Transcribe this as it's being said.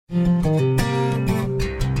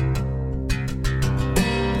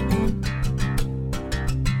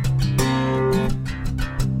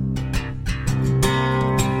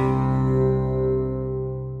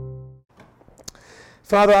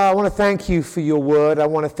Father, I want to thank you for your word. I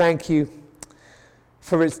want to thank you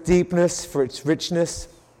for its deepness, for its richness,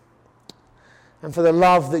 and for the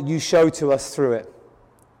love that you show to us through it.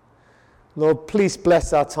 Lord, please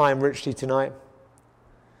bless our time richly tonight.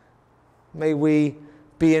 May we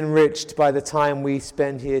be enriched by the time we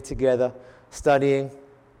spend here together studying.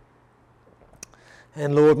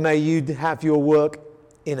 And Lord, may you have your work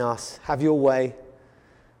in us, have your way.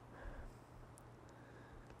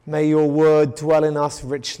 May your word dwell in us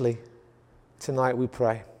richly. Tonight we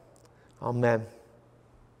pray. Amen.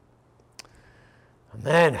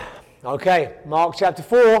 Amen. Okay, Mark chapter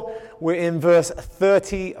 4, we're in verse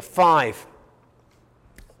 35.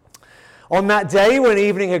 On that day, when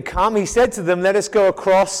evening had come, he said to them, "Let us go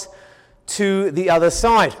across to the other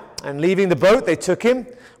side." And leaving the boat, they took him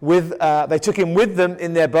with them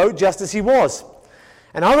in their boat, just as he was.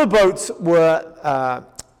 And other boats were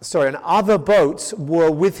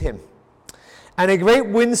with him. And a great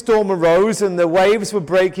windstorm arose, and the waves were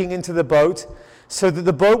breaking into the boat, so that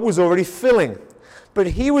the boat was already filling. But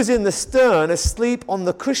he was in the stern, asleep on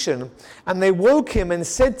the cushion. And they woke him and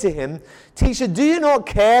said to him, "Teacher, do you not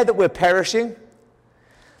care that we're perishing?"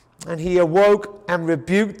 And he awoke and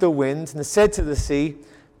rebuked the wind and said to the sea,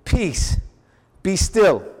 "Peace, be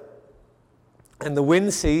still." And the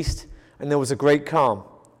wind ceased, and there was a great calm.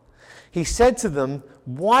 He said to them,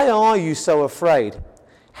 "Why are you so afraid?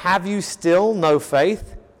 Have you still no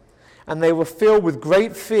faith?" And they were filled with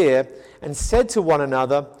great fear and said to one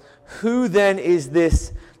another, "Who then is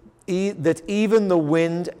this that even the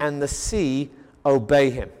wind and the sea obey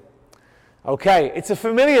him?" Okay, it's a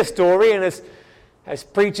familiar story, and as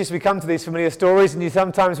preachers we come to these familiar stories, and you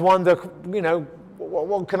sometimes wonder,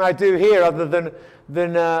 what can I do here other than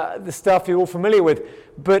the stuff you're all familiar with?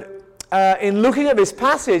 But in looking at this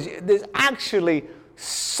passage, there's actually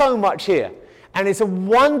so much here. And it's a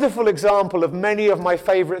wonderful example of many of my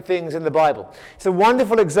favorite things in the Bible. It's a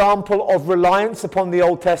wonderful example of reliance upon the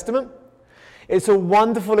Old Testament. It's a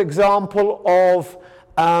wonderful example of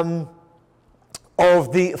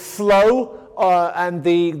the flow and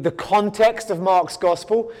the context of Mark's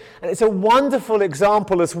Gospel. And it's a wonderful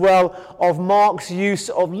example as well of Mark's use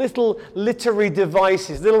of little literary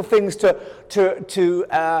devices, little things to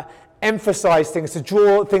emphasize things, to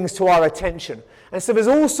draw things to our attention. And so there's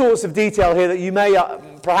all sorts of detail here that you may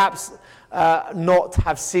perhaps not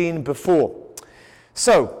have seen before.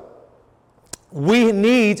 So, we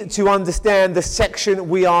need to understand the section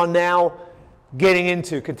we are now getting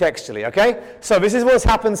into contextually, okay? So this is what's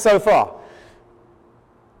happened so far.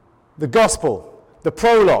 The gospel, the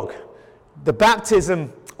prologue, the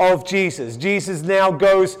baptism of Jesus. Jesus now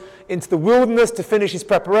goes into the wilderness to finish his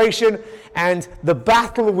preparation, and the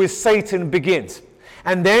battle with Satan begins.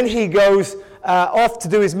 And then he goes off to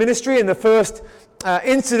do his ministry, and the first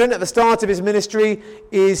incident at the start of his ministry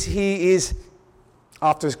is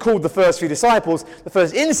after he's called the first few disciples, the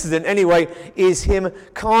first incident anyway is him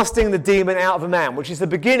casting the demon out of a man, which is the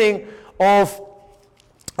beginning of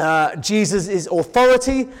Jesus'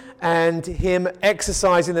 authority and him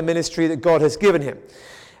exercising the ministry that God has given him.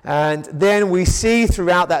 And then we see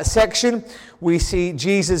throughout that section, we see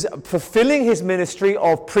Jesus fulfilling his ministry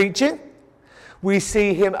of preaching. We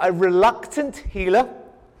see him a reluctant healer,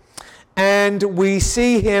 and we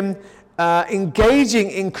see him engaging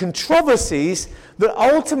in controversies that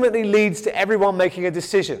ultimately leads to everyone making a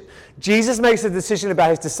decision. Jesus makes a decision about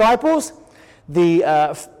his disciples,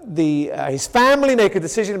 his family make a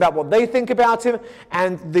decision about what they think about him,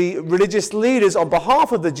 and the religious leaders on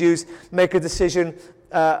behalf of the Jews make a decision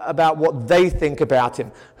about what they think about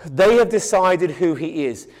him. They have decided who he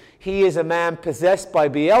is. He is a man possessed by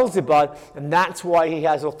Beelzebub, and that's why he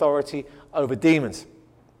has authority over demons.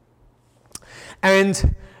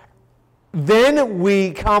 And then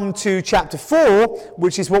we come to chapter 4,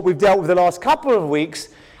 which is what we've dealt with the last couple of weeks.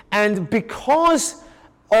 And because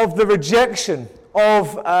of the rejection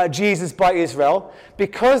of Jesus by Israel,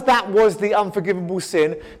 because that was the unforgivable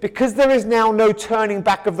sin, because there is now no turning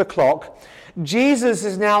back of the clock, Jesus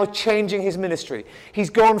is now changing his ministry.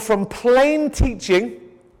 He's gone from plain teaching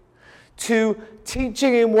to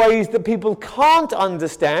teaching in ways that people can't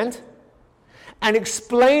understand and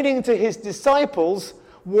explaining to his disciples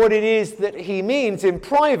what it is that he means in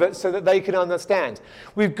private so that they can understand.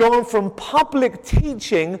 We've gone from public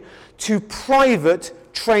teaching to private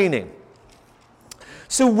training.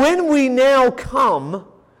 So when we now come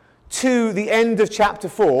to the end of chapter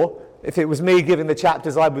 4, if it was me giving the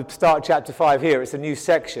chapters, I would start chapter 5 here. It's a new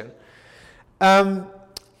section.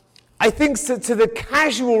 I think to the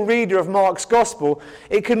casual reader of Mark's gospel,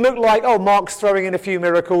 it can look like, oh, Mark's throwing in a few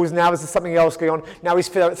miracles, now there's something else going on, now he's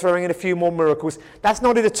throwing in a few more miracles. That's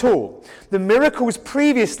not it at all. The miracles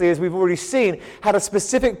previously, as we've already seen, had a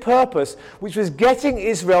specific purpose, which was getting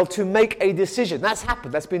Israel to make a decision. That's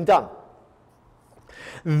happened, that's been done.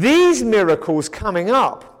 These miracles coming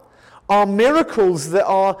up are miracles that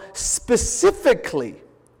are specifically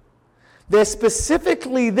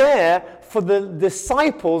there for the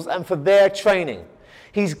disciples and for their training.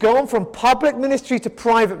 He's gone from public ministry to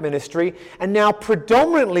private ministry, and now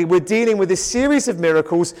predominantly we're dealing with this series of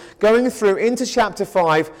miracles going through into chapter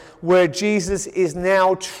 5, where Jesus is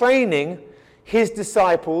now training his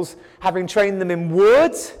disciples. Having trained them in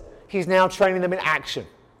words, he's now training them in action.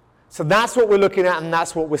 So that's what we're looking at, and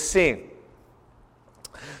that's what we're seeing.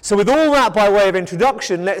 So with all that by way of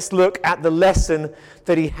introduction, let's look at the lesson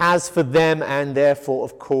that he has for them, and therefore,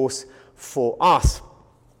 of course, for us.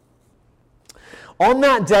 On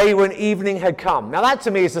that day when evening had come. Now that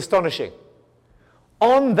to me is astonishing.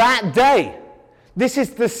 On that day. This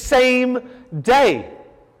is the same day.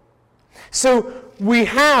 So we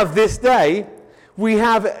have this day, we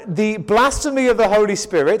have the blasphemy of the Holy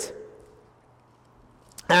Spirit,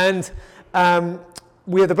 and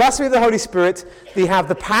we have the blasphemy of the Holy Spirit, we have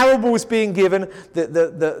the parables being given,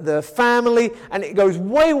 the family, and it goes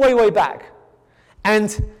way, way, way back.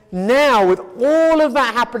 And now, with all of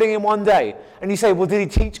that happening in one day, and you say, well, did he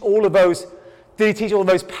teach all of those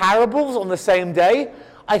parables on the same day?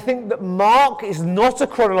 I think that Mark is not a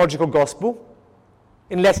chronological gospel,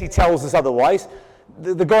 unless he tells us otherwise.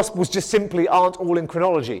 The Gospels just simply aren't all in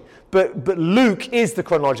chronology. But Luke is the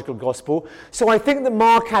chronological Gospel. So I think that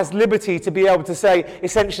Mark has liberty to be able to say,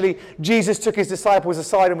 essentially, Jesus took his disciples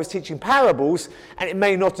aside and was teaching parables, and it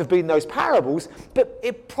may not have been those parables, but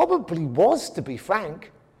it probably was, to be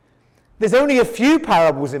frank. There's only a few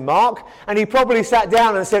parables in Mark, and he probably sat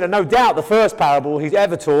down and said, and no doubt the first parable he's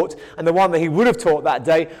ever taught, and the one that he would have taught that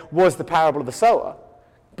day, was the parable of the sower,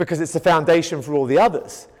 because it's the foundation for all the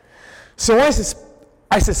others. So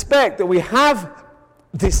I suspect that we have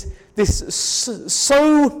this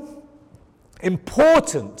so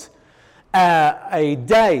important a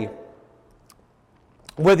day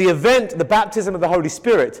where the event, the baptism of the Holy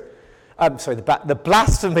Spirit, the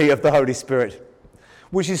blasphemy of the Holy Spirit,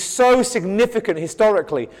 which is so significant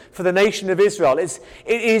historically for the nation of Israel. It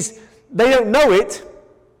is, they don't know it,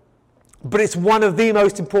 but it's one of the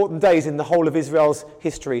most important days in the whole of Israel's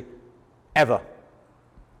history ever.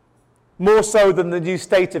 More so than the new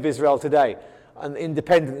state of Israel today, and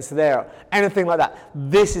independence there, anything like that.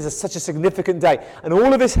 This is such a significant day. And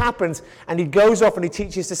all of this happens, and he goes off and he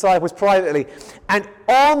teaches disciples privately. And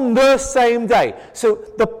on the same day. So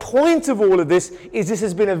the point of all of this is this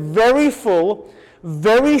has been a very full,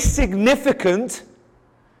 very significant,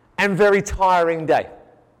 and very tiring day.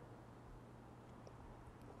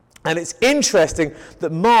 And it's interesting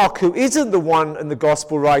that Mark, who isn't the one in the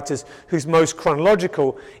gospel writers who's most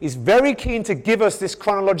chronological, is very keen to give us this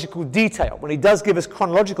chronological detail. When he does give us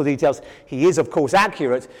chronological details, he is, of course,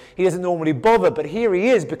 accurate. He doesn't normally bother, but here he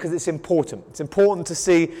is because it's important. It's important to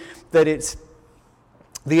see that it's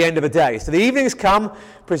the end of a day. So the evening's come,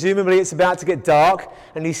 presumably it's about to get dark,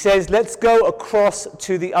 and he says, let's go across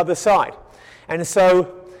to the other side. And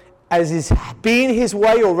so, as has been his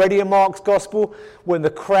way already in Mark's gospel, when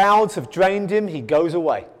the crowds have drained him, he goes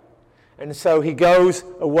away. And so he goes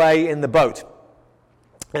away in the boat.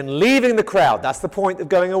 And leaving the crowd, that's the point of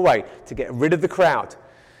going away, to get rid of the crowd.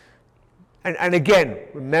 And again,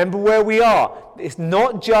 remember where we are. It's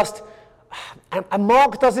not just, and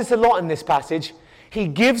Mark does this a lot in this passage, he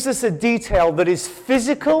gives us a detail that is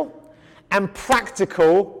physical and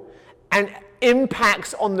practical and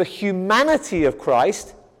impacts on the humanity of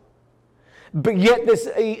Christ, but yet there's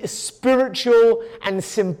a spiritual and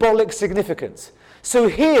symbolic significance. So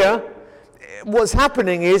here, what's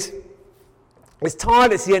happening is, it's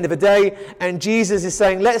tired, it's the end of the day, and Jesus is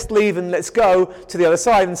saying, let's leave and let's go to the other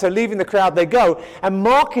side. And so leaving the crowd, they go. And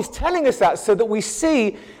Mark is telling us that so that we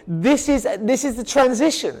see this is the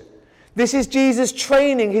transition. This is Jesus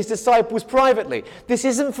training his disciples privately. This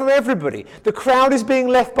isn't for everybody. The crowd is being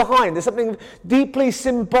left behind. There's something deeply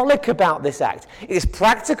symbolic about this act. It's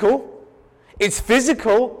practical. It's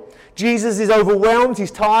physical. Jesus is overwhelmed.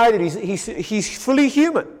 He's tired. And he's fully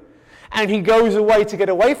human. And he goes away to get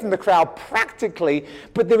away from the crowd practically.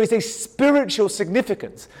 But there is a spiritual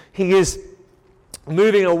significance. He is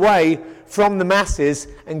moving away from the masses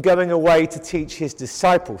and going away to teach his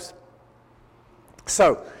disciples.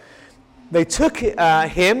 So, they took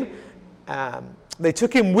him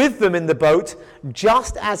with them in the boat,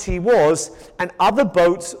 just as he was, and other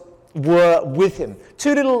boats were with him.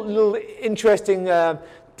 Two little interesting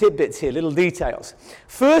tidbits here, little details.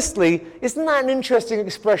 Firstly, isn't that an interesting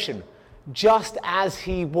expression? Just as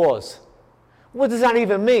he was. What does that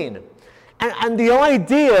even mean? And the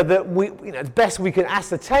idea that as best we can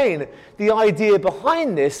ascertain, the idea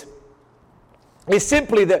behind this is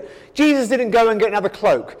simply that Jesus didn't go and get another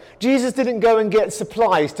cloak. Jesus didn't go and get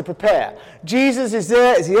supplies to prepare. Jesus is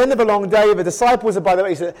there, it's the end of a long day. The disciples are, by the way,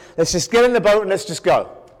 he said, let's just get in the boat and let's just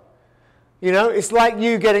go. It's like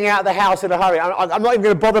you getting out of the house in a hurry. I'm not even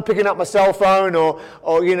going to bother picking up my cell phone or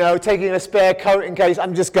taking a spare coat in case.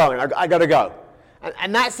 I'm just going. I got to go.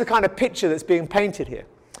 And that's the kind of picture that's being painted here.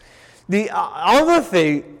 The other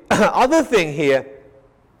thing here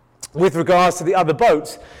with regards to the other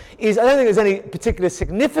boats is I don't think there's any particular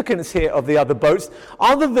significance here of the other boats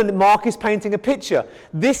other than Mark is painting a picture.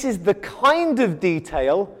 This is the kind of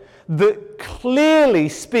detail that clearly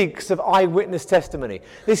speaks of eyewitness testimony.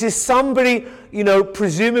 This is somebody,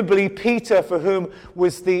 presumably Peter, for whom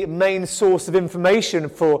was the main source of information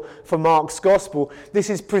for Mark's gospel. This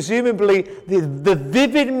is presumably the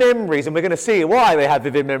vivid memories, and we're going to see why they have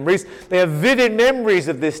vivid memories. They have vivid memories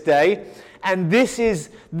of this day. And this is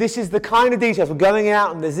the kind of details. We're going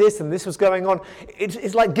out and there's this and this was going on.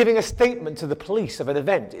 It's like giving a statement to the police of an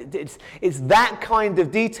event. It's that kind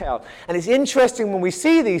of detail. And it's interesting when we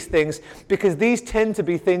see these things because these tend to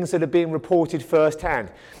be things that are being reported firsthand.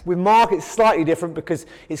 With Mark it's slightly different because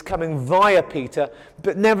it's coming via Peter.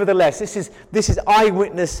 But nevertheless, this is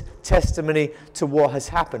eyewitness testimony to what has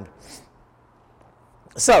happened.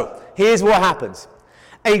 So, here's what happens.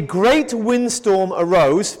 A great windstorm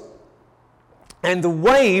arose, and the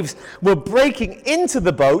waves were breaking into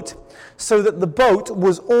the boat so that the boat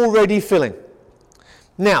was already filling.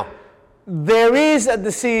 Now, there is at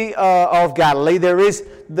the Sea of Galilee,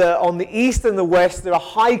 on the east and the west, there are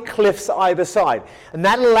high cliffs either side. And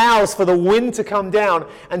that allows for the wind to come down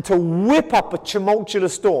and to whip up a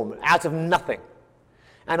tumultuous storm out of nothing.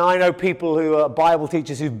 And I know people who are Bible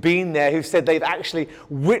teachers who've been there who've said they've actually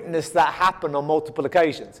witnessed that happen on multiple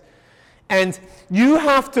occasions. And you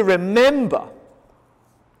have to remember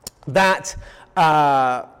that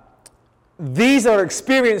these are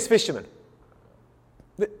experienced fishermen.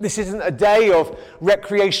 This isn't a day of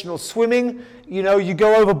recreational swimming. You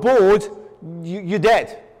go overboard, you're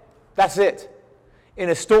dead. That's it. In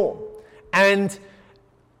a storm. And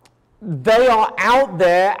they are out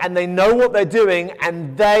there and they know what they're doing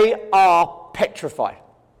and they are petrified.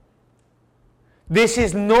 This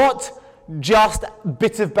is not just a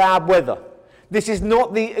bit of bad weather. This is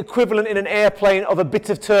not the equivalent in an airplane of a bit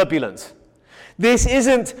of turbulence. This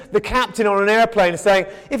isn't the captain on an airplane saying,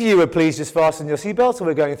 if you would please just fasten your seatbelt, so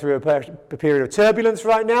we're going through a period of turbulence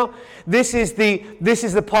right now. This is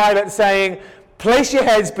the pilot saying, place your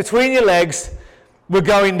heads between your legs, we're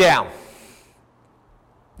going down.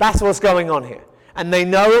 That's what's going on here. And they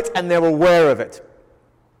know it and they're aware of it.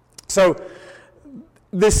 So,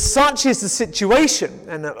 such is the situation,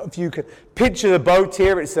 and if you can picture the boat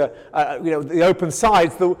here, it's the open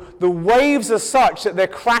sides. The waves are such that they're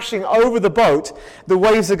crashing over the boat. The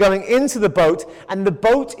waves are going into the boat, and the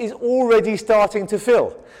boat is already starting to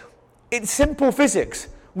fill. It's simple physics.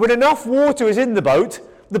 When enough water is in the boat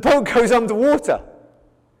goes underwater,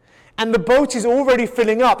 and the boat is already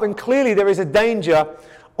filling up. And clearly, there is a danger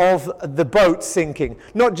of the boat sinking,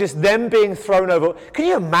 not just them being thrown over. Can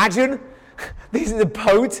you imagine? These are the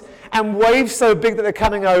boat and waves so big that they're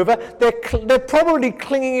coming over. They're probably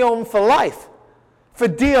clinging on for life, for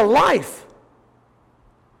dear life.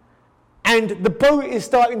 And the boat is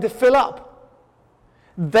starting to fill up.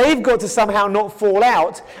 They've got to somehow not fall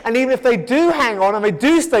out. And even if they do hang on and they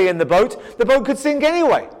do stay in the boat could sink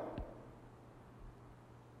anyway.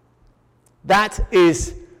 That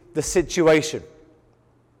is the situation.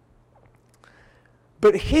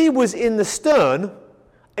 But he was in the stern,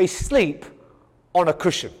 asleep on a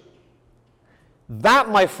cushion. That,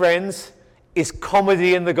 my friends, is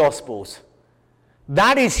comedy in the Gospels.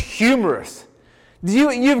 That is humorous.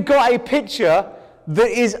 You've got a picture that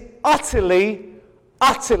is utterly,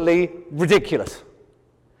 utterly ridiculous.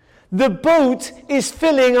 The boat is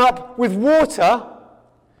filling up with water,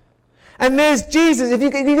 and there's Jesus. If you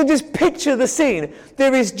can just picture the scene,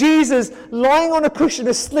 there is Jesus lying on a cushion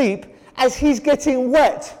asleep as he's getting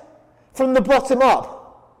wet from the bottom up.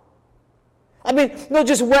 I mean, not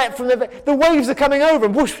just wet from the waves are coming over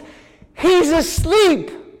and whoosh, he's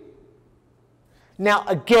asleep. Now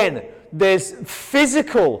again, there's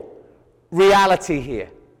physical reality here,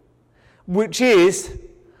 which is,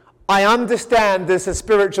 I understand there's a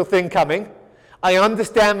spiritual thing coming. I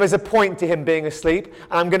understand there's a point to him being asleep,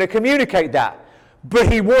 and I'm going to communicate that.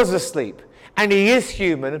 But he was asleep. and he is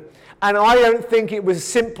human, and I don't think it was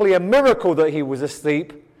simply a miracle that he was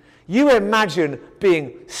asleep. You imagine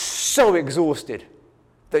being so exhausted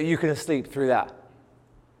that you can sleep through that.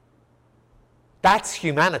 That's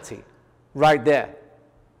humanity right there.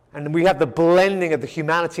 And we have the blending of the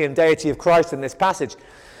humanity and deity of Christ in this passage.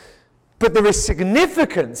 But the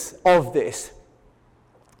significance of this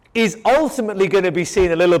is ultimately going to be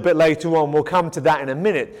seen a little bit later on. We'll come to that in a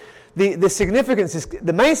minute. The significance is,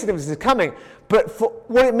 the main significance is coming, but for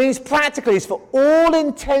what it means practically is for all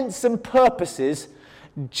intents and purposes,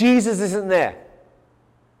 Jesus isn't there.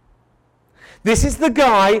 This is the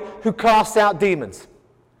guy who casts out demons.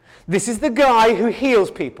 This is the guy who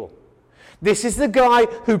heals people. This is the guy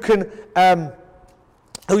who can,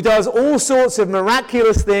 who does all sorts of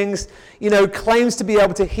miraculous things. Claims to be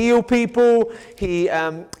able to heal people. He,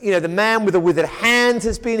 the man with the withered hand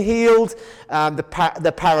has been healed.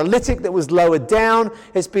 The paralytic that was lowered down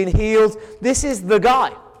has been healed. This is the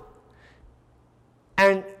guy,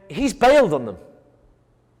 and he's bailed on them.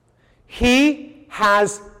 He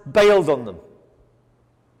has bailed on them.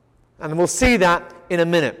 And we'll see that in a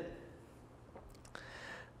minute.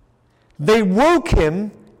 They woke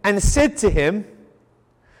him and said to him,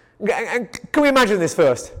 can we imagine this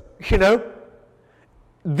first?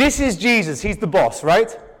 This is Jesus. He's the boss,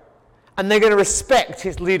 right? And they're going to respect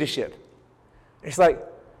his leadership. It's like,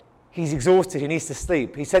 he's exhausted. He needs to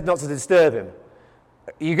sleep. He said not to disturb him.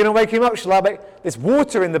 Are you going to wake him up? Shall I make? There's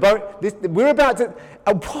water in the boat. We're about to...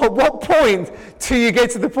 At what point do you get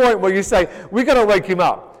to the point where you say, we're going to wake him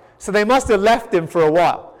up? So they must have left him for a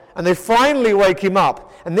while. And they finally wake him up.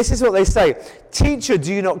 And this is what they say. Teacher,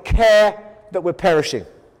 do you not care that we're perishing?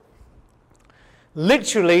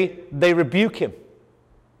 Literally, they rebuke him.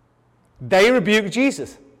 They rebuke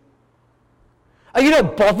Jesus. Are you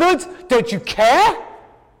not bothered? Don't you care?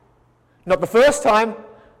 Not the first time.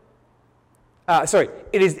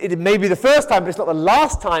 It may be the first time, but it's not the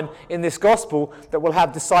last time in this gospel that we'll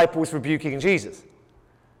have disciples rebuking Jesus.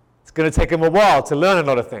 It's going to take them a while to learn a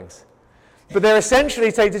lot of things. But they're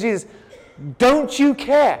essentially saying to Jesus, don't you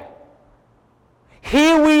care?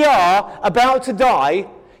 Here we are about to die.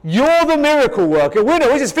 You're the miracle worker. We're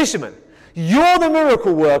just fishermen. You're the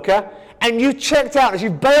miracle worker, and you checked out us.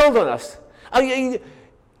 You've bailed on us. You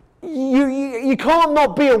can't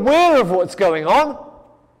not be aware of what's going on.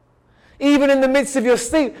 Even in the midst of your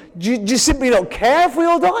sleep, do you simply not care if we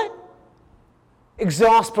all die?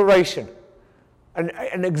 Exasperation.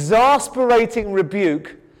 An exasperating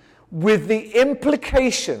rebuke with the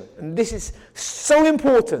implication, and this is so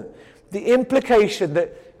important, the implication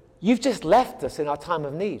that you've just left us in our time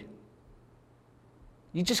of need.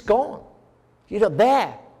 You're just gone. You're not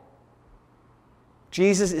there.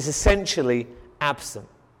 Jesus is essentially absent.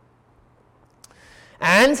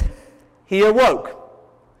 And he awoke.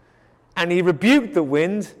 And he rebuked the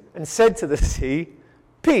wind and said to the sea,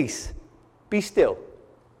 peace, be still.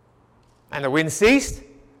 And the wind ceased,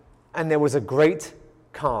 and there was a great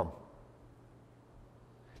calm.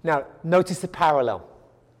 Now, notice the parallel.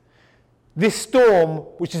 This storm,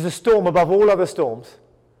 which is a storm above all other storms,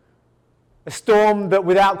 a storm that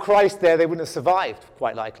without Christ there they wouldn't have survived,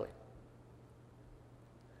 quite likely,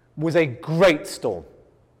 was a great storm.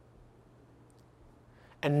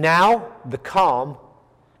 And now the calm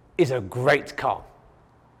is a great calm.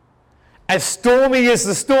 As stormy as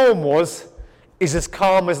the storm was, is as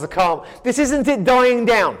calm as the calm. This isn't it dying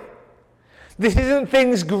down. This isn't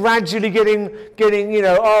things gradually getting,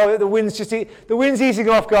 the wind's easing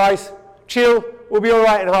off, guys. Chill, we'll be all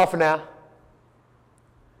right in half an hour.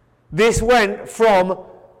 This went from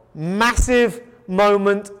massive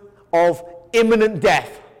moment of imminent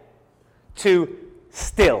death to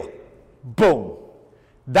still. Boom.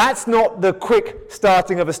 That's not the quick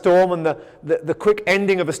starting of a storm and the quick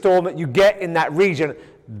ending of a storm that you get in that region.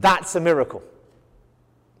 That's a miracle.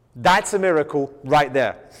 That's a miracle right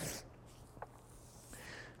there.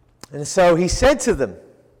 And so he said to them,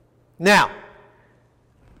 now,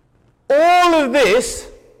 all of it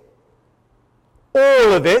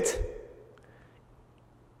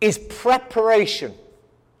is preparation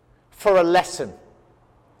for a lesson.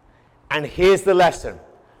 And here's the lesson.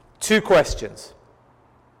 2 questions.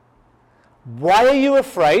 Why are you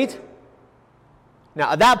afraid?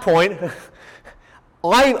 Now, at that point,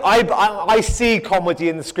 I see comedy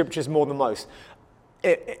in the scriptures more than most.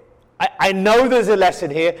 I know there's a lesson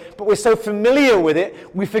here, but we're so familiar with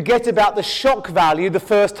it, we forget about the shock value the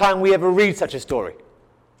first time we ever read such a story.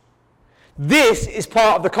 This is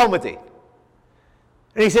part of the comedy.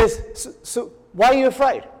 And he says, so why are you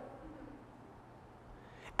afraid?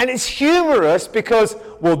 And it's humorous because,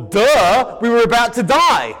 well, duh, we were about to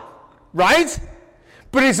die, right?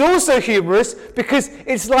 But it's also humorous because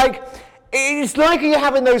it's like you're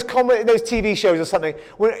having those TV shows or something,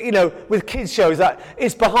 where, with kids shows that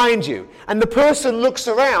it's behind you, and the person looks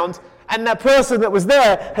around, and that person that was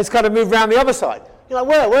there has kind of moved around the other side. You're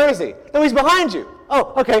like, where is he? No, he's behind you.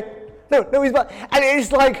 Oh, okay. No, he's behind. And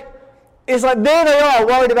it's like there they are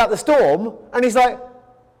worried about the storm, and he's like,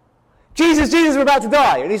 Jesus, we're about to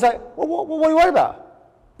die. And he's like, well, what are you worried about?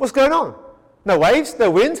 What's going on? No waves,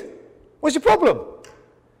 no wind. What's your problem?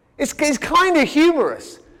 It's kind of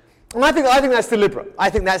humorous. And I think that's deliberate. I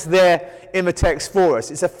think that's there in the text for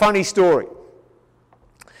us. It's a funny story.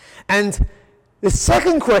 And the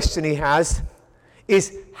second question he has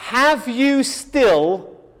is, have you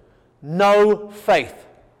still no faith?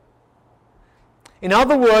 In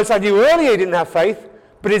other words, I knew earlier you didn't have faith,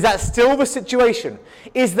 but is that still the situation?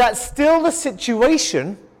 Is that still the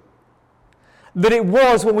situation that it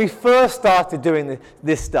was when we first started doing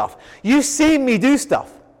this stuff? You've seen me do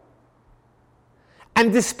stuff.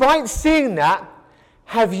 And despite seeing that,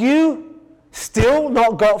 have you still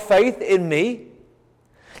not got faith in me?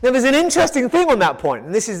 Now there's an interesting thing on that point,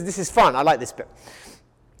 and this is fun. I like this bit.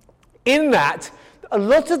 In that, a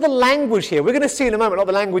lot of the language here, we're going to see in a moment, a lot of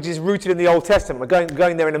the language is rooted in the Old Testament. We're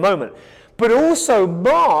going there in a moment. But also,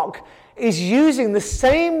 Mark is using the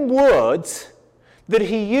same words that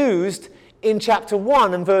he used in chapter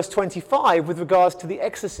 1 and verse 25 with regards to the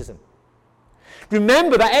exorcism.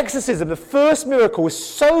 Remember that exorcism, the first miracle, was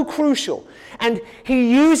so crucial, and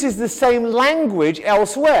he uses the same language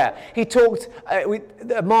elsewhere.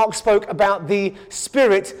 Mark spoke about the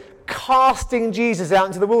Spirit casting Jesus out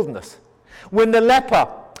into the wilderness. When the leper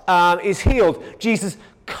is healed, Jesus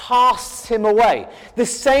casts him away. The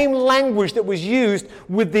same language that was used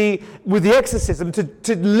with the exorcism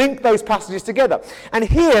to link those passages together. And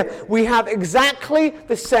here we have exactly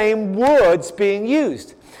the same words being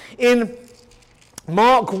used. In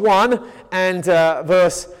Mark 1 and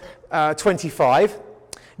verse 25,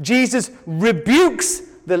 Jesus rebukes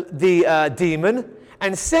the demon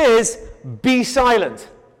and says, "Be silent."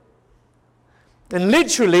 And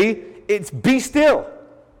literally, it's "be still."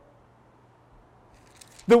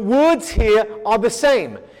 The words here are the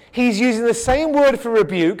same. He's using the same word for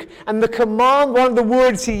rebuke, and the command, one of the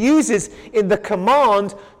words he uses in the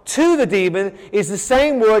command to the demon is the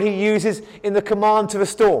same word he uses in the command to the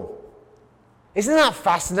storm. Isn't that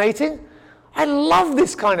fascinating? I love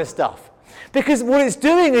this kind of stuff. Because what it's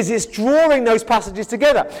doing is it's drawing those passages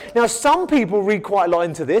together. Now, some people read quite a lot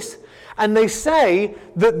into this, and they say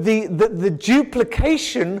that the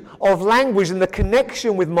duplication of language and the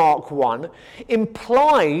connection with Mark 1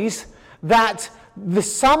 implies that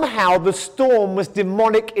somehow the storm was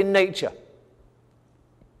demonic in nature.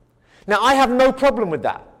 Now, I have no problem with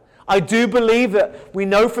that. I do believe that we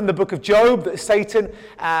know from the book of Job that Satan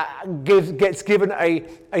gets given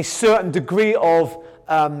a certain degree of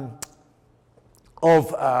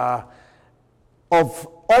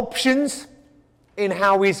options in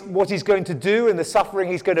what he's going to do and the suffering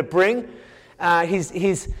he's going to bring.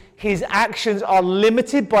 His actions are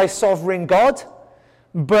limited by sovereign God,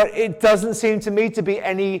 but it doesn't seem to me to be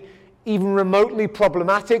any even remotely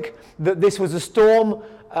problematic that this was a storm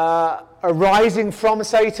arising from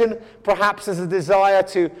Satan, perhaps as a desire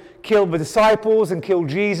to kill the disciples and kill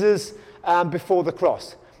Jesus before the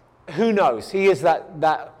cross. Who knows? He is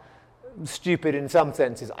that stupid in some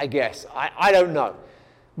senses, I guess. I don't know.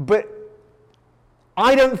 But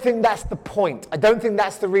I don't think that's the point. I don't think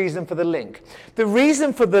that's the reason for the link. The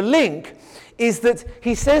reason for the link is that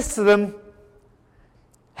he says to them,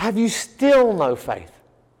 have you still no faith?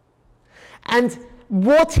 And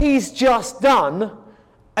what he's just done,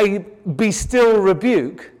 a be still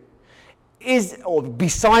rebuke, or be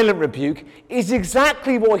silent rebuke, is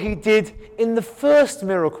exactly what he did in the first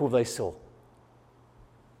miracle they saw.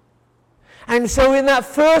 And so in that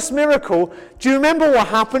first miracle, do you remember what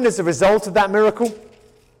happened as a result of that miracle?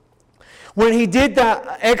 When he did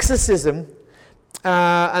that exorcism,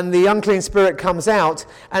 and the unclean spirit comes out,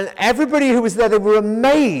 and everybody who was there, they were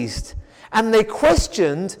amazed, and they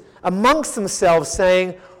questioned amongst themselves,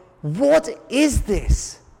 saying, what is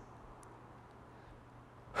this?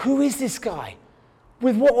 Who is this guy?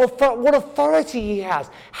 With what authority he has?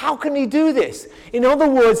 How can he do this? In other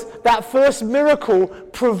words, that first miracle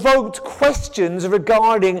provoked questions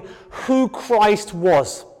regarding who Christ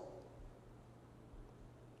was.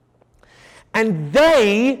 And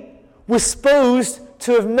they were supposed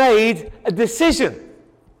to have made a decision.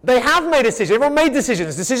 They have made a decision. Everyone made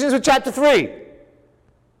decisions. Decisions with chapter 3.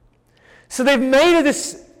 So they've made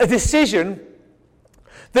a decision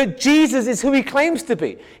that Jesus is who he claims to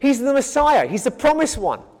be. He's the Messiah. He's the promised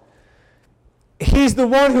one. He's the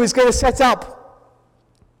one who is going to set up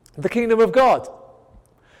the kingdom of God.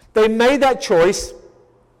 They made that choice.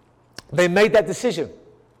 They made that decision.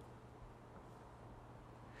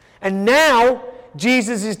 And now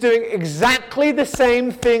Jesus is doing exactly the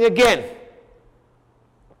same thing again.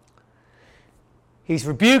 He's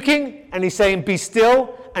rebuking and he's saying, be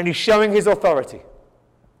still, and he's showing his authority.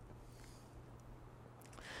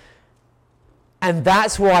 And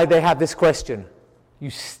that's why they have this question. You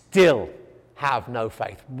still have no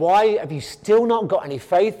faith. Why have you still not got any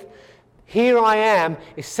faith? Here I am,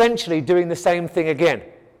 essentially doing the same thing again.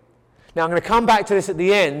 Now I'm going to come back to this at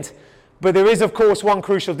the end, but there is, of course, one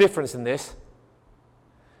crucial difference in this.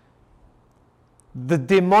 The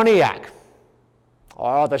demoniac,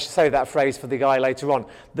 or I should say that phrase for the guy later on,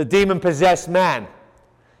 the demon-possessed man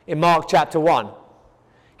in Mark chapter 1,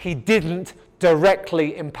 he didn't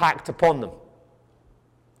directly impact upon them.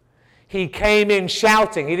 He came in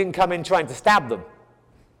shouting. He didn't come in trying to stab them.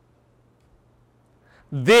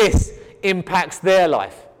 This impacts their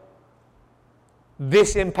life.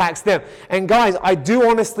 This impacts them. And guys, I do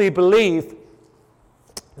honestly believe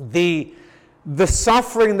the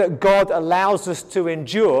suffering that God allows us to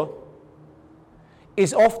endure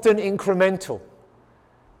is often incremental,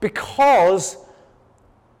 because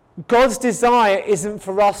God's desire isn't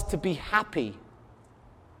for us to be happy.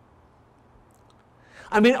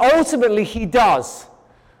 I mean, ultimately he does.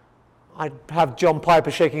 I'd have John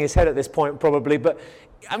Piper shaking his head at this point probably, but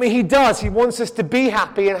I mean, he does. He wants us to be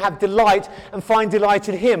happy and have delight and find delight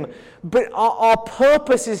in him. But our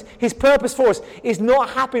purpose is, his purpose for us is not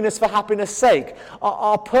happiness for happiness' sake.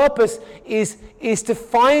 Our purpose is to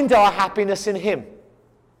find our happiness in him.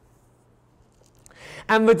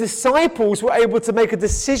 And the disciples were able to make a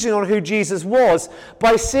decision on who Jesus was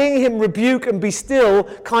by seeing him rebuke and be still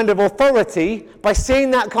kind of authority. By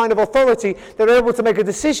seeing that kind of authority, they were able to make a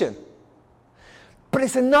decision. But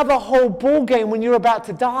it's another whole ball game when you're about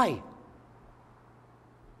to die.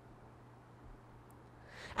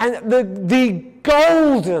 And the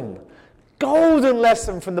golden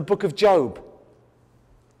lesson from the book of Job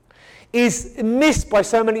is missed by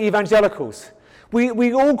so many evangelicals.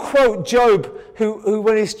 We all quote Job, who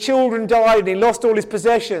when his children died and he lost all his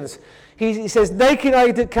possessions, he says, naked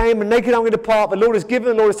I came and naked I'm going to depart. The Lord has given,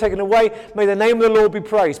 the Lord has taken away. May the name of the Lord be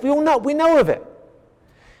praised. We know of it.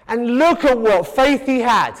 And look at what faith he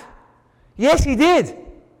had. Yes, he did.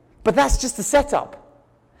 But that's just the setup.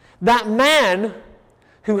 That man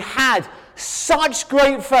who had such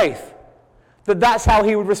great faith that that's how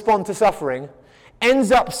he would respond to suffering,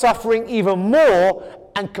 ends up suffering even more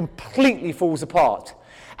and completely falls apart.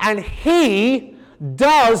 And he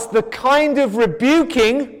does the kind of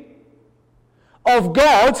rebuking of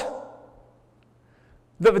God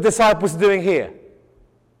that the disciples are doing here.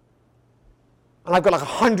 And I've got like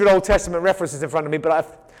 100 Old Testament references in front of me, but I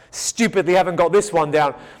stupidly haven't got this one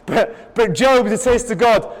down. But Job says to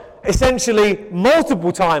God, essentially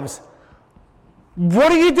multiple times,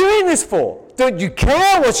 what are you doing this for? Don't you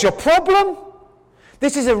care? What's your problem?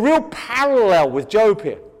 This is a real parallel with Job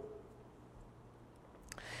here.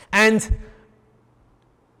 And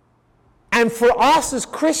for us as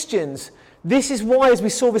Christians, this is why, as we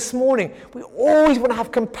saw this morning, we always want to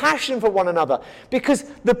have compassion for one another. Because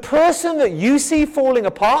the person that you see falling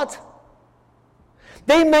apart,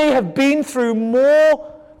 they may have been through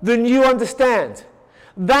more than you understand.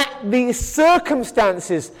 That the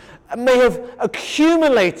circumstances may have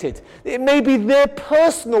accumulated. It may be their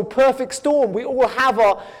personal perfect storm. We all have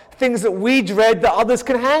our things that we dread that others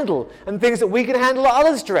can handle, and things that we can handle that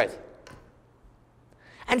others dread.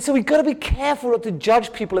 And so we've got to be careful not to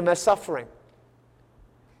judge people in their suffering.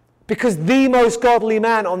 Because the most godly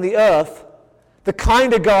man on the earth, the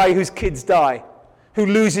kind of guy whose kids die, who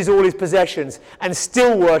loses all his possessions and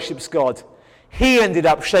still worships God, he ended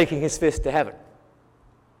up shaking his fist to heaven.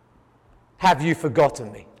 Have you forgotten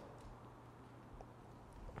me?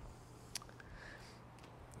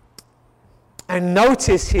 And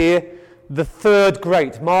notice here the third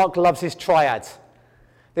great. Mark loves his triads.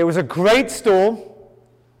 There was a great storm,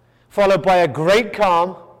 followed by a great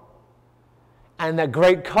calm, and that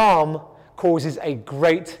great calm causes a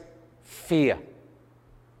great fear.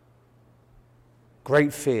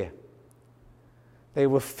 Great fear. They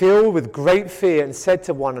were filled with great fear and said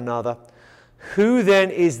to one another, who then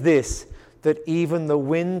is this that even the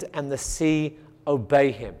wind and the sea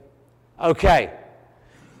obey him? Okay,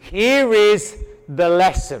 here is the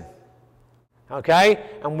lesson. Okay,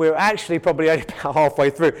 and we're actually probably only about halfway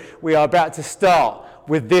through. We are about to start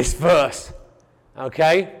with this verse.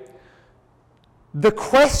 Okay, the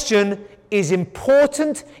question is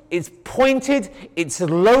important, it's pointed, it's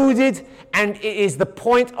loaded, and it is the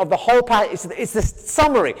point of the whole passage. It's the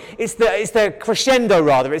summary. It's the crescendo,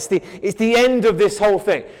 rather. It's the end of this whole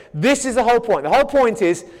thing. This is the whole point. The whole point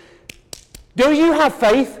is, do you have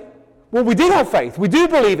faith? Well, we do have faith. We do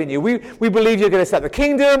believe in you. We believe you're going to set the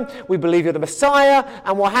kingdom. We believe you're the Messiah,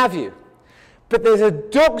 and what have you. But there's a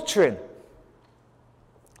doctrine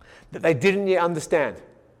that they didn't yet understand.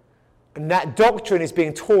 And that doctrine is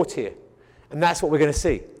being taught here. And that's what we're going to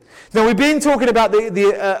see. Now, we've been talking about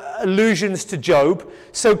the allusions to Job.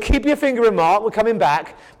 So keep your finger in Mark. We're coming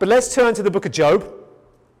back. But let's turn to the book of Job.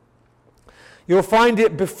 You'll find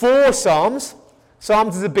it before Psalms.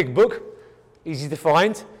 Psalms is a big book, easy to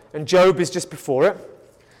find. And Job is just before it.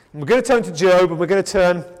 And we're going to turn to Job, and we're going to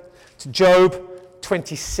turn to Job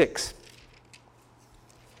 26.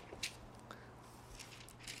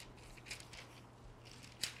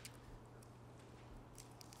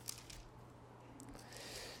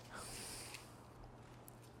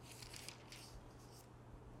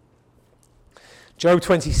 Job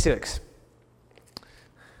 26.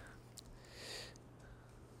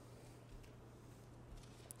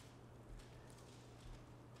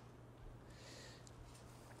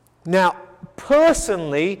 Now,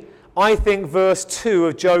 personally, I think verse 2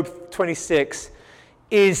 of Job 26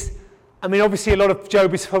 is, obviously a lot of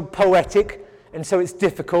Job is poetic, and so it's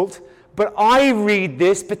difficult, but I read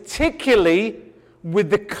this particularly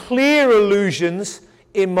with the clear allusions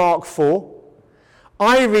in Mark 4.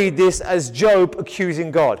 I read this as Job accusing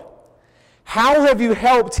God. How have you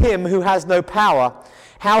helped him who has no power?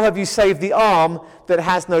 How have you saved the arm that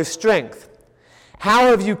has no strength? How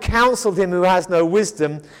have you counseled him who has no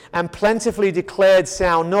wisdom and plentifully declared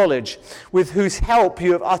sound knowledge, with whose help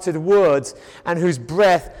you have uttered words and whose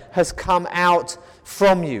breath has come out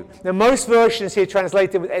from you? Now, most versions here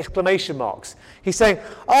translate it with exclamation marks. He's saying,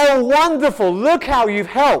 oh, wonderful, look how you've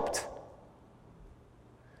helped.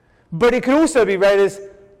 But it could also be read as,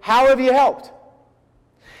 how have you helped?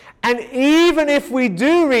 And even if we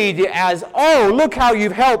do read it as, oh, look how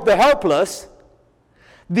you've helped the helpless,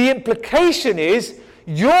 the implication is,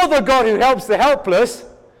 you're the God who helps the helpless,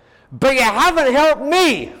 but you haven't helped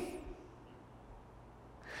me.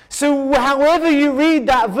 So however you read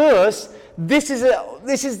that verse, this is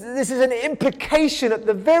an implication at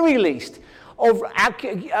the very least of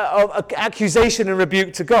accusation and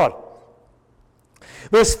rebuke to God.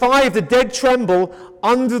 Verse 5, the dead tremble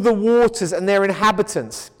under the waters and their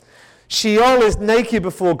inhabitants. Sheol is naked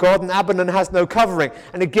before God, and Abaddon has no covering.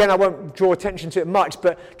 And again, I won't draw attention to it much,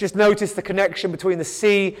 but just notice the connection between the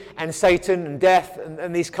sea and Satan and death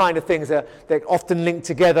and these kind of things. They're often linked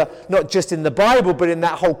together, not just in the Bible, but in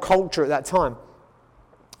that whole culture at that time.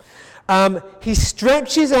 He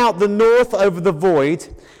stretches out the north over the void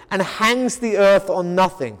and hangs the earth on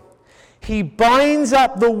nothing. He binds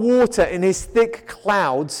up the water in his thick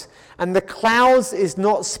clouds, and the clouds is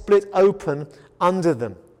not split open under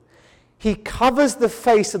them. He covers the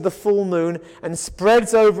face of the full moon and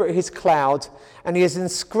spreads over it his cloud, and he has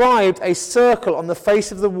inscribed a circle on the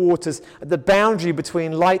face of the waters at the boundary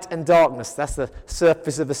between light and darkness. That's the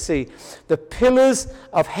surface of the sea. The pillars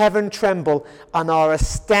of heaven tremble and are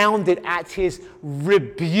astounded at his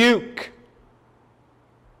rebuke.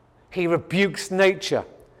 He rebukes nature.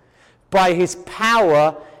 By his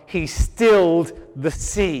power, he stilled the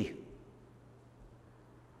sea.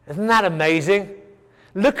 Isn't that amazing?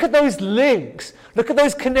 Look at those links. Look at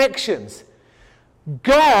those connections.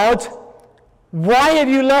 God, why have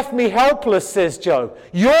you left me helpless, says Job.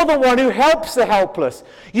 You're the one who helps the helpless.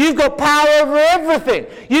 You've got power over everything.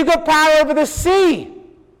 You've got power over the sea.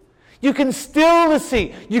 You can still the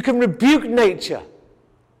sea. You can rebuke nature.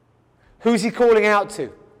 Who's he calling out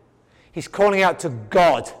to? He's calling out to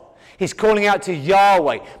God. He's calling out to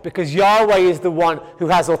Yahweh, because Yahweh is the one who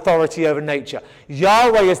has authority over nature.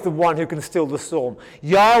 Yahweh is the one who can still the storm.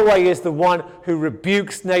 Yahweh is the one who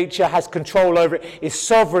rebukes nature, has control over it, is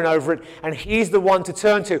sovereign over it, and he's the one to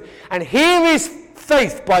turn to. And here is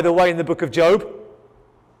faith, by the way, in the book of Job.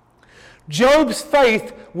 Job's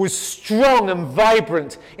faith was strong and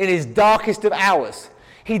vibrant in his darkest of hours.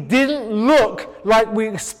 He didn't look like we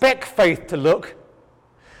expect faith to look.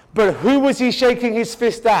 But who was he shaking his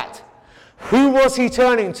fist at? Who was he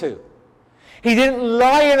turning to? He didn't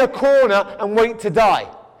lie in a corner and wait to die.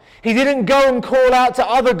 He didn't go and call out to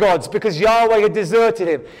other gods because Yahweh had deserted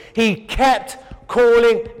him. He kept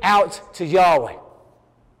calling out to Yahweh.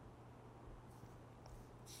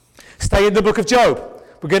 Stay in the book of Job.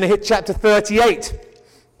 We're going to hit chapter 38.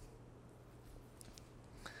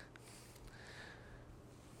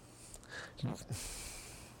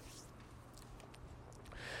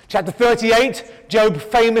 Chapter 38, Job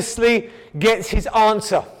famously gets his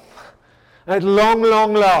answer. At long,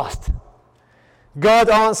 long last, God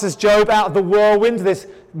answers Job out of the whirlwind. There's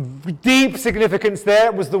deep significance there.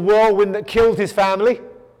 It was the whirlwind that killed his family.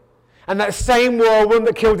 And that same whirlwind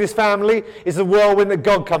that killed his family is the whirlwind that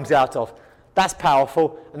God comes out of. That's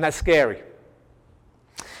powerful and that's scary.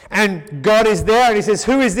 And God is there and he says,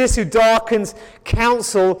 who is this who darkens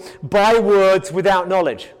counsel by words without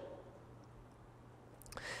knowledge?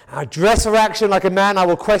 I dress or action like a man, I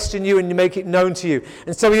will question you and make it known to you.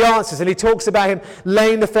 And so he answers, and he talks about him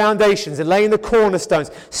laying the foundations and laying the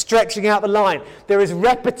cornerstones, stretching out the line. There is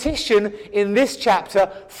repetition in this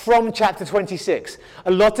chapter from chapter 26.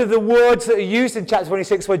 A lot of the words that are used in chapter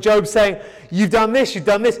 26 where Job's saying, you've done this,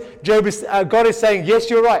 God is saying, yes,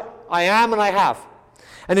 you're right, I am and I have.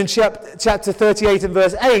 And in chapter 38 and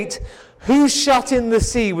verse 8, who shut in the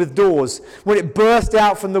sea with doors when it burst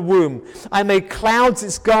out from the womb? I made clouds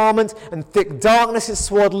its garment and thick darkness its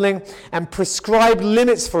swaddling, and prescribed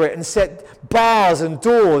limits for it and set bars and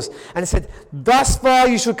doors, and said, thus far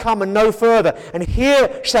you shall come and no further, and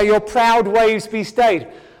here shall your proud waves be stayed.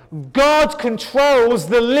 God controls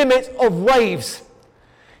the limit of waves.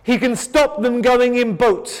 He can stop them going in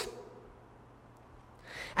boats.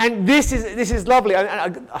 And this is lovely.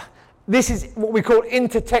 This is what we call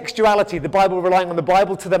intertextuality, the Bible relying on the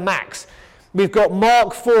Bible to the max. We've got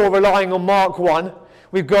Mark 4 relying on Mark 1.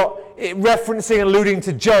 We've got it referencing and alluding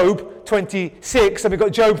to Job 26. And we've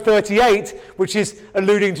got Job 38, which is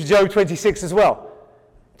alluding to Job 26 as well.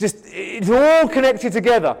 It's all connected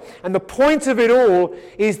together. And the point of it all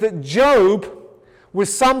is that Job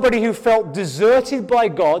was somebody who felt deserted by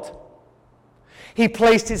God. He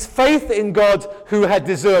placed his faith in God who had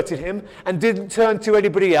deserted him and didn't turn to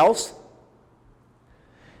anybody else.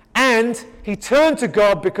 And he turned to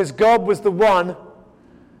God because God was the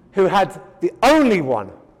only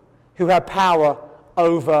one who had power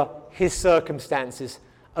over his circumstances,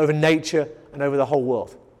 over nature, and over the whole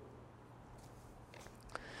world.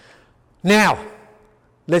 Now,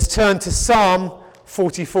 let's turn to Psalm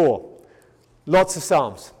 44. Lots of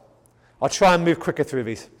Psalms. I'll try and move quicker through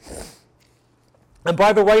these. And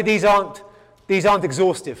by the way, these aren't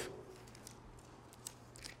exhaustive.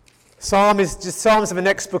 Psalms are the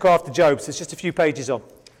next book after Job, so it's just a few pages on.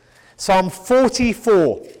 Psalm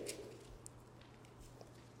 44.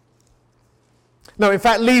 No, in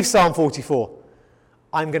fact, leave Psalm 44.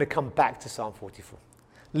 I'm going to come back to Psalm 44.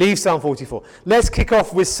 Leave Psalm 44. Let's kick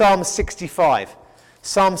off with Psalm 65.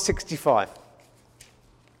 Psalm 65.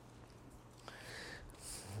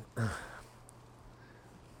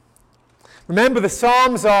 Remember, the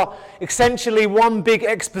Psalms are essentially one big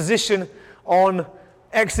exposition on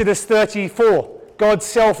Exodus 34, God's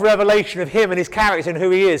self-revelation of him and his character and who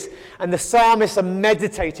he is. And the psalmists are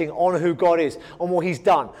meditating on who God is, on what he's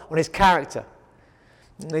done, on his character.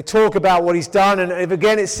 And they talk about what he's done, and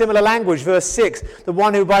again it's similar language. Verse 6, the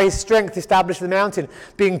one who by his strength established the mountain,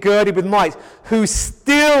 being girded with might, who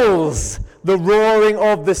stills the roaring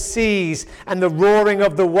of the seas and the roaring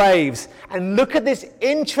of the waves. And look at this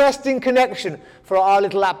interesting connection for our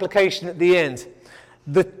little application at the end.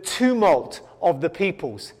 The tumult of the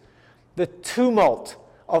peoples, the tumult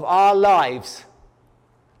of our lives,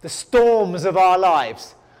 the storms of our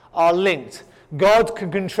lives are linked. God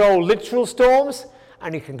can control literal storms,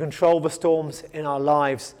 and he can control the storms in our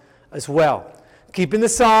lives as well. Keeping the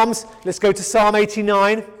Psalms, let's go to Psalm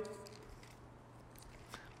 89.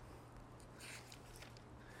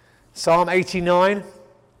 Psalm 89.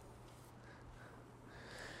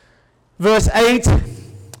 Verse 8.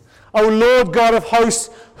 O Lord God of hosts,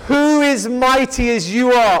 who is mighty as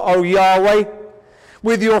you are, O Yahweh,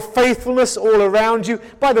 with your faithfulness all around you.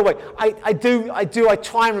 By the way, I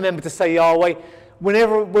try and remember to say Yahweh.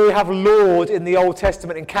 Whenever we have Lord in the Old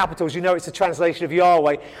Testament in capitals, you know it's a translation of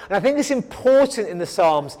Yahweh. And I think it's important in the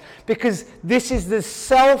Psalms because this is the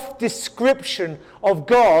self-description of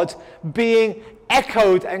God being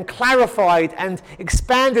echoed and clarified and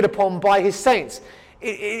expanded upon by his saints.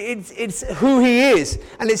 It's who he is,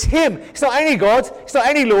 and it's him. It's not any God, it's not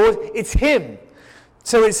any Lord, it's him.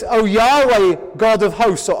 So it's, O Yahweh, God of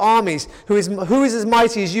hosts or armies, who is as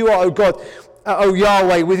mighty as you are, O God, O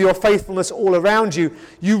Yahweh, with your faithfulness all around you.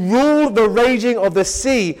 You rule the raging of the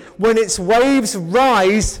sea. When its waves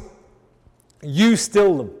rise, you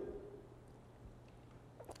still them.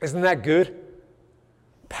 Isn't that good?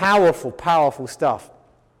 Powerful, powerful stuff.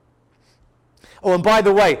 Oh, and by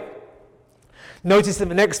the way, notice in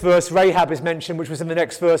the next verse, Rahab is mentioned, which was in the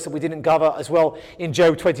next verse that we didn't cover as well in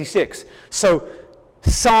Job 26. So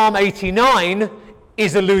Psalm 89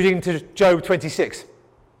 is alluding to Job 26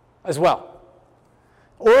 as well.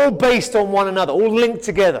 all based on one another, all linked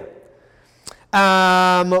together.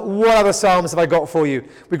 What other Psalms have I got for you?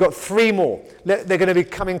 We've got 3 more. They're going to be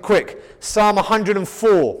coming quick. Psalm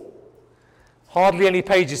 104. Hardly any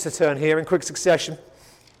pages to turn here in quick succession.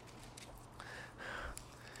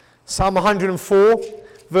 Psalm 104,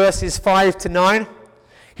 verses 5 to 9.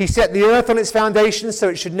 He set the earth on its foundations so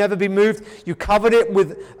it should never be moved. You covered it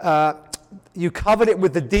with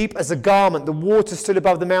the deep as a garment. The water stood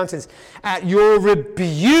above the mountains. At your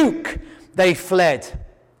rebuke they fled.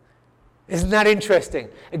 Isn't that interesting?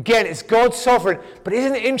 Again, it's God's sovereign, but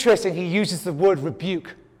isn't it interesting he uses the word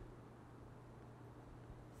rebuke?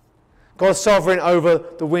 God's sovereign over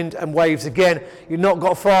the wind and waves. Again, you've not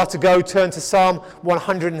got far to go. Turn to Psalm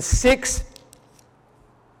 106.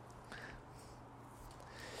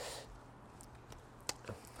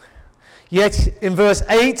 Yet, in verse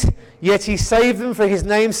 8, yet he saved them for his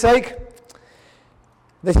name's sake,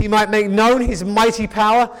 that he might make known his mighty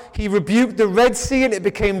power. He rebuked the Red Sea and it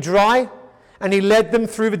became dry, and he led them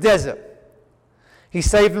through the desert. He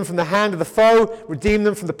saved them from the hand of the foe, redeemed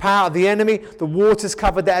them from the power of the enemy. The waters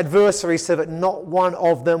covered their adversaries so that not one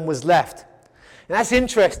of them was left. And that's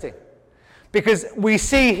interesting, because we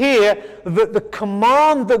see here that the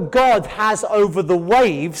command that God has over the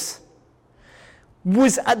waves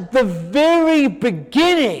was at the very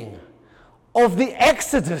beginning of the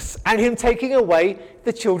Exodus and him taking away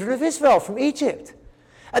the children of Israel from Egypt.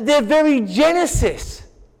 At their very genesis,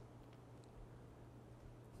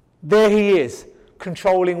 there he is,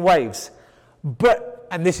 controlling waves. But,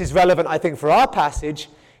 and this is relevant I think for our passage,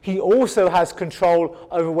 he also has control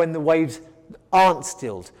over when the waves aren't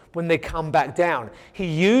stilled, when they come back down. He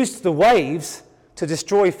used the waves to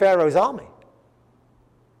destroy Pharaoh's army.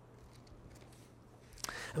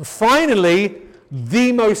 And finally,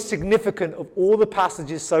 the most significant of all the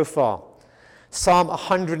passages so far, Psalm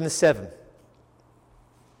 107.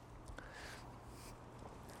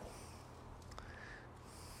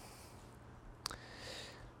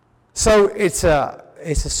 So it's a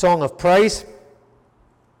song of praise,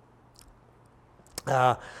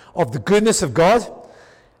 of the goodness of God.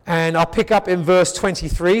 And I'll pick up in verse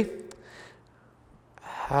 23.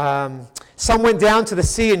 Some went down to the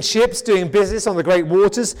sea in ships, doing business on the great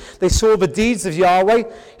waters. They saw the deeds of Yahweh,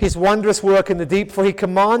 his wondrous work in the deep, for he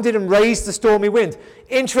commanded and raised the stormy wind.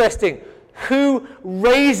 Interesting. Who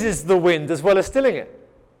raises the wind as well as stilling it?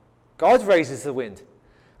 God raises the wind.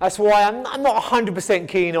 That's why I'm not 100%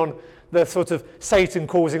 keen on the sort of Satan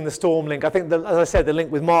causing the storm link. I think, as I said, the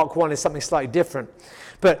link with Mark 1 is something slightly different.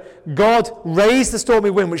 But God raised the stormy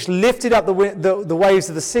wind, which lifted up the waves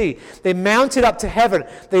of the sea. They mounted up to heaven.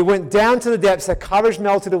 They went down to the depths. Their courage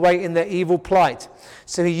melted away in their evil plight.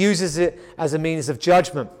 So he uses it as a means of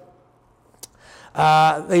judgment.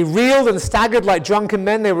 They reeled and staggered like drunken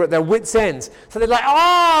men. They were at their wits' ends. So they're like,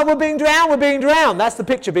 oh, we're being drowned, we're being drowned. That's the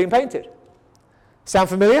picture being painted. Sound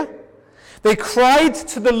familiar? They cried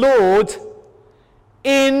to the Lord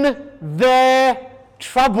in their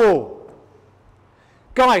trouble.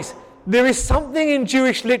 Guys, there is something in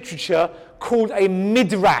Jewish literature called a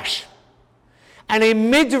midrash. And a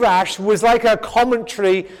midrash was like a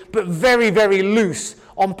commentary, but very, very loose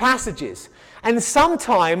on passages. And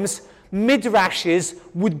sometimes midrashes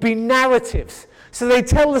would be narratives. So they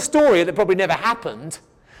tell the story that probably never happened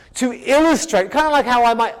to illustrate, kind of like how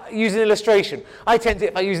I might use an illustration. I tend to,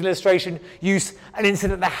 if I use an illustration, use an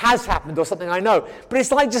incident that has happened or something I know. But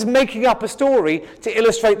it's like just making up a story to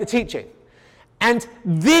illustrate the teaching. And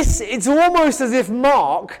this, it's almost as if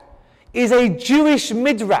Mark is a Jewish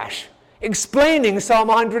midrash explaining Psalm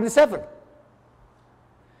 107.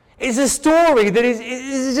 It's a story that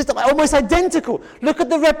is just almost identical. Look at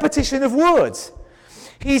the repetition of words.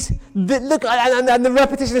 And the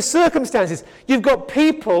repetition of circumstances. You've got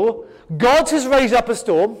people, God has raised up a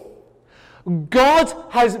storm. God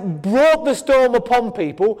has brought the storm upon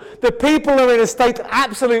people. The people are in a state of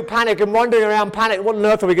absolute panic and wandering around panic. What on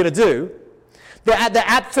earth are we going to do? They're at their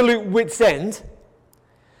absolute wit's end.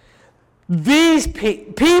 These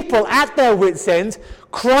people at their wit's end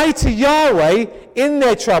cry to Yahweh in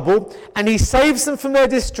their trouble, and he saves them from their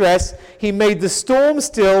distress. He made the storm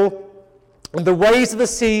still, and the waves of the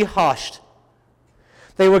sea hushed.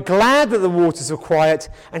 They were glad that the waters were quiet,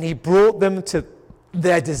 and he brought them to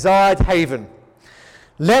their desired haven.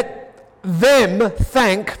 Let them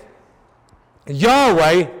thank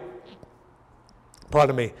Yahweh.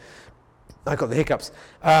 Pardon me, I got the hiccups.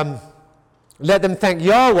 Let them thank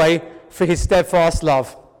Yahweh for his steadfast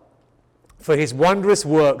love, for his wondrous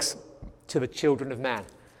works to the children of man.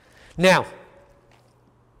 Now,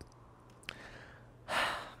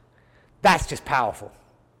 that's just powerful.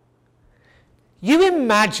 You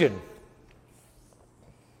imagine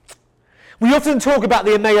We often talk about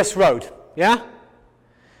the Emmaus Road, yeah?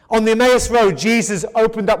 On the Emmaus Road, Jesus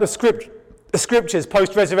opened up the scriptures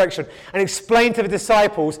post-resurrection and explained to the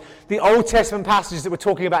disciples the Old Testament passages that were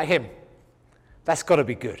talking about him. That's got to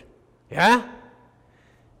be good, yeah?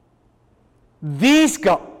 These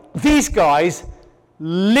guys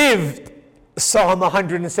lived Psalm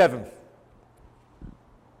 107.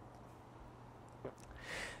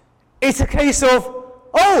 It's a case of,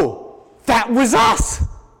 oh, that was us.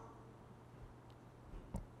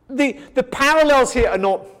 The parallels here are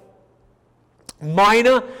not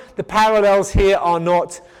minor. The parallels here are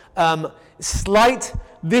not slight.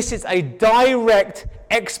 This is a direct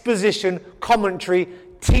exposition, commentary,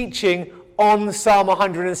 teaching on Psalm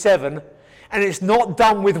 107. And it's not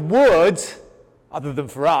done with words, other than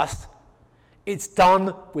for us. It's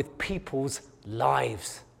done with people's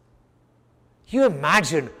lives. You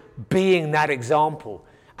imagine being that example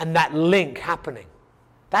and that link happening.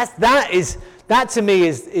 That to me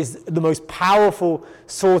is the most powerful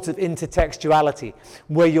sort of intertextuality,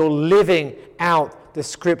 where you're living out the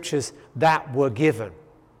scriptures that were given.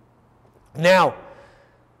 Now,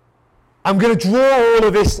 I'm going to draw all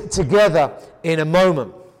of this together in a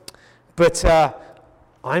moment, but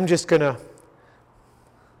I'm just going to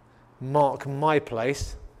mark my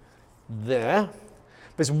place there.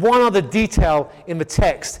 There's one other detail in the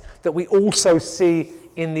text that we also see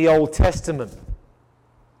in the Old Testament.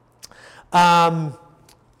 I'm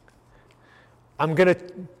going to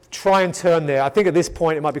try and turn there. I think at this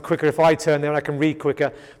point it might be quicker if I turn there and I can read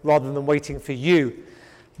quicker rather than waiting for you.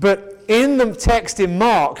 But in the text in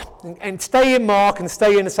Mark, and stay in Mark and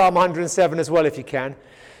stay in Psalm 107 as well if you can,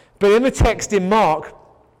 but in the text in Mark,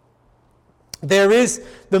 there is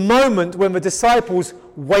the moment when the disciples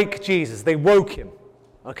wake Jesus. They woke him,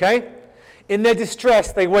 okay? In their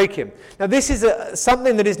distress, they wake him. Now this is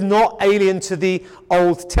something that is not alien to the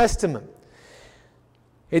Old Testament.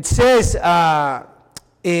 It says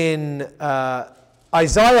in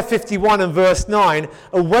Isaiah 51 and verse 9,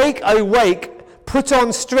 "Awake, awake, put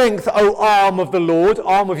on strength, O arm of the Lord,"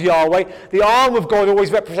 arm of Yahweh. The arm of God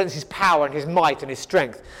always represents his power and his might and his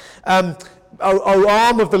strength. O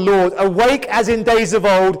arm of the Lord, awake as in days of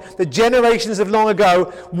old, the generations of long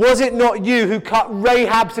ago. Was it not you who cut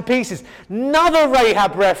Rahab to pieces? Another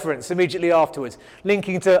Rahab reference immediately afterwards,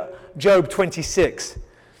 linking to Job 26.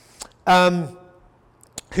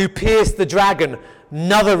 Who pierced the dragon?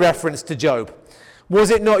 Another reference to Job.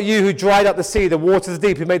 Was it not you who dried up the sea, the waters of the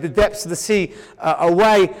deep, who made the depths of the sea a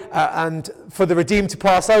way and for the redeemed to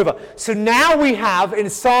pass over? So now we have in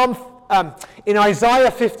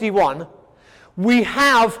Isaiah 51, we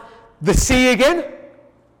have the sea again.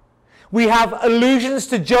 We have allusions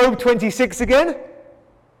to Job 26 again.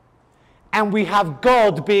 And we have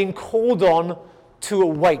God being called on to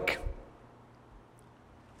awake.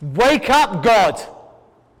 Wake up, God.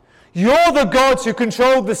 You're the gods who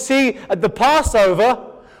controlled the sea at the Passover.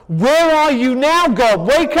 Where are you now, God?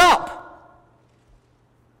 Wake up.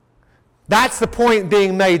 That's the point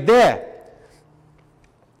being made there.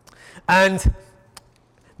 And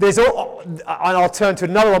I'll turn to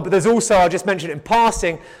another one, but there's also, I'll just mention it in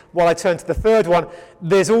passing while I turn to the third one,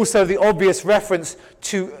 there's also the obvious reference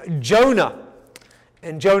to Jonah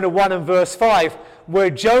in Jonah 1 and verse 5, where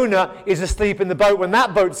Jonah is asleep in the boat when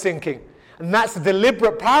that boat's sinking. And that's a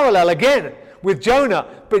deliberate parallel again with Jonah,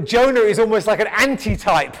 but Jonah is almost like an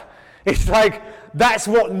anti-type. It's like, that's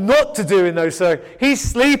what not to do in those circumstances. He's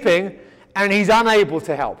sleeping and he's unable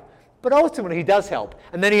to help. But ultimately he does help.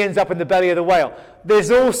 And then he ends up in the belly of the whale. There's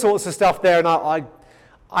all sorts of stuff there, and I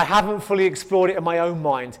haven't fully explored it in my own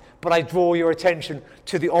mind, but I draw your attention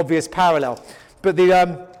to the obvious parallel. But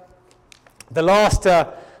the last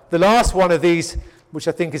one of these, which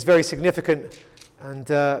I think is very significant, and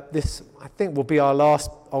this I think will be our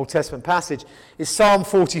last Old Testament passage, is Psalm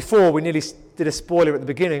 44. We nearly did a spoiler at the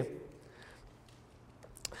beginning,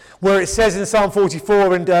 where it says in Psalm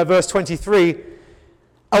 44 and verse 23,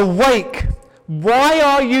 "Awake, why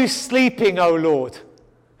are you sleeping, O Lord?"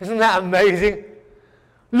 Isn't that amazing?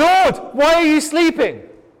 Lord, why are you sleeping?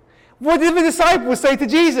 What did the disciples say to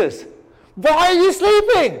Jesus? Why are you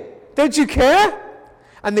sleeping? Don't you care?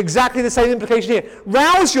 And exactly the same implication here.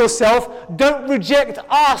 Rouse yourself, don't reject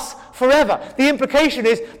us forever. The implication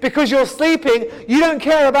is, because you're sleeping, you don't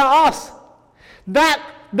care about us.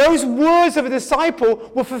 Those words of a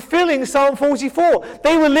disciple were fulfilling Psalm 44.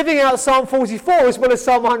 They were living out Psalm 44 as well as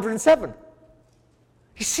Psalm 107.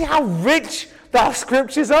 You see how rich the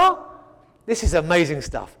scriptures are? This is amazing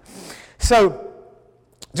stuff. So,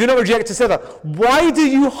 do not reject us ever. Why do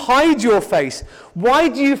you hide your face? Why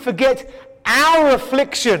do you forget our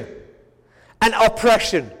affliction and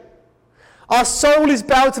oppression? Our soul is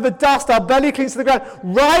bowed to the dust. Our belly clings to the ground.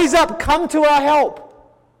 Rise up, come to our help.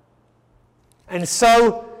 And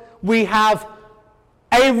so we have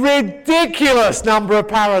a ridiculous number of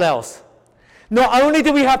parallels. Not only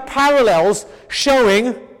do we have parallels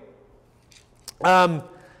showing,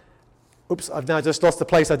 oops, I've now just lost the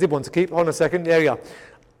place I did want to keep. Hold on a second, there we go.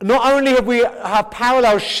 Not only have we have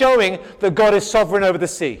parallels showing that God is sovereign over the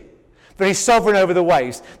sea, that he's sovereign over the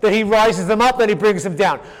waves, that he rises them up, then he brings them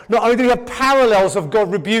down. Not only do we have parallels of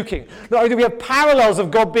God rebuking, not only do we have parallels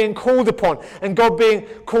of God being called upon and God being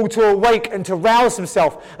called to awake and to rouse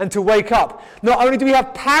himself and to wake up. Not only do we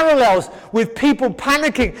have parallels with people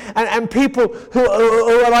panicking and people who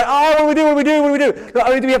are like, oh, what do we do? Not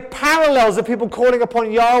only do we have parallels of people calling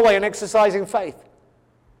upon Yahweh and exercising faith.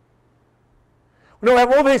 We don't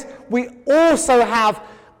have all this. We also have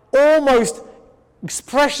almost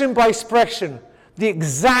expression by expression, the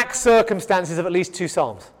exact circumstances of at least 2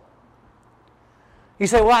 Psalms. You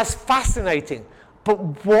say, well, that's fascinating, but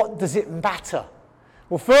what does it matter?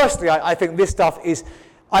 Well, firstly, I think this stuff is,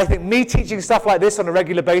 I think me teaching stuff like this on a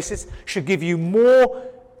regular basis should give you more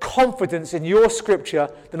confidence in your scripture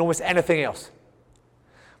than almost anything else.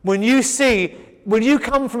 When you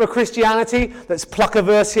come from a Christianity that's pluck a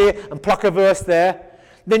verse here and pluck a verse there,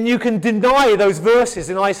 then you can deny those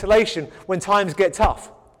verses in isolation when times get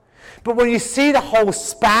tough. But when you see the whole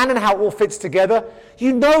span and how it all fits together,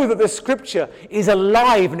 you know that the scripture is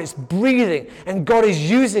alive and it's breathing and God is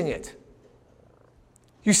using it.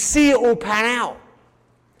 You see it all pan out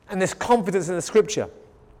and there's confidence in the scripture.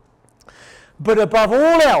 But above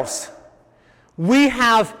all else, we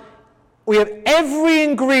have every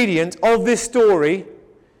ingredient of this story,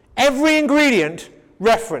 every ingredient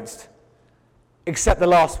referenced, except the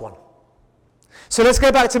last one. So let's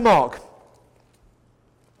go back to Mark.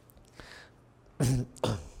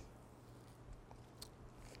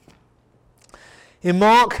 In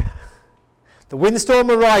Mark, the windstorm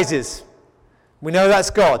arises. We know that's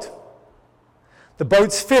God. The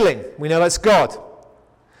boat's filling. We know that's God.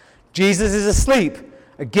 Jesus is asleep.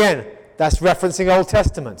 Again, that's referencing Old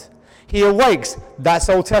Testament. He awakes. That's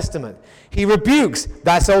Old Testament. He rebukes.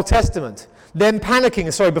 That's Old Testament. Them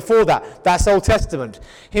panicking, before that, that's Old Testament.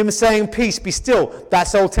 Him saying, peace, be still,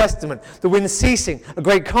 that's Old Testament. The wind ceasing, a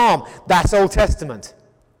great calm, that's Old Testament.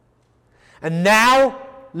 And now,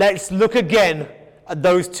 let's look again at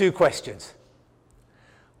those 2 questions.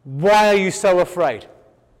 Why are you so afraid?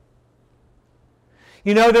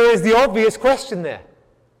 You know, there is the obvious question there.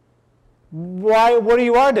 Why? What are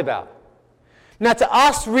you worried about? Now, to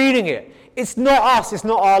us reading it, it's not us, it's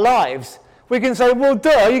not our lives. We can say, well, duh,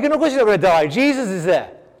 of course you're not going to die. Jesus is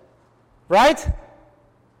there. Right?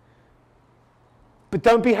 But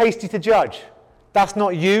don't be hasty to judge. That's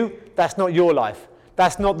not you. That's not your life.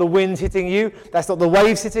 That's not the wind hitting you. That's not the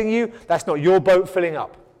waves hitting you. That's not your boat filling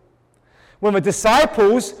up. When the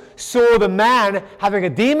disciples saw the man having a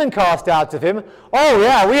demon cast out of him, oh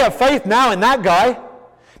yeah, we have faith now in that guy.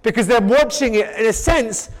 Because they're watching it, in a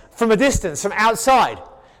sense, from a distance, from outside.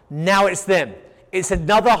 Now it's them. It's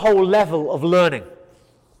another whole level of learning.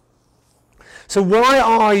 So why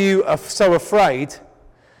are you so afraid?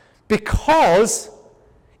 Because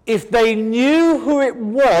if they knew who it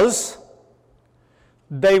was,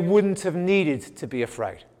 they wouldn't have needed to be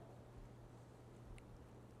afraid.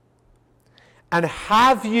 And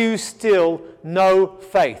have you still no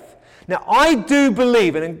faith? Now, I do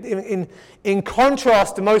believe, and in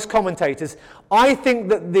contrast to most commentators, I think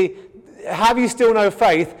that the have you still no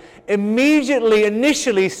faith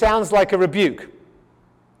initially sounds like a rebuke.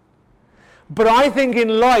 But I think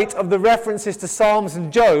in light of the references to Psalms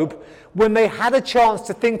and Job, when they had a chance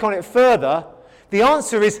to think on it further, the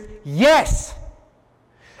answer is yes.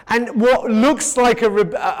 And what looks like a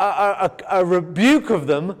rebuke of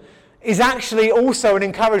them is actually also an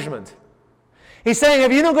encouragement. He's saying,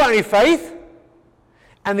 have you not got any faith?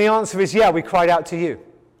 And the answer is, yeah, we cried out to you.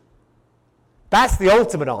 That's the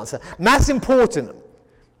ultimate answer. And that's important.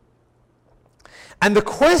 And the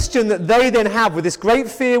question that they then have with this great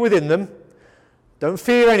fear within them, don't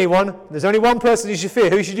fear anyone. There's only one person you should fear.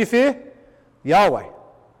 Who should you fear? Yahweh.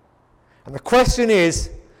 And the question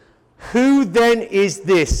is, who then is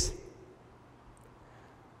this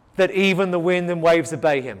that even the wind and waves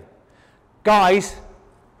obey him? Guys,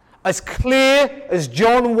 as clear as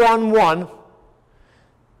John 1:1,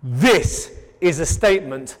 this is a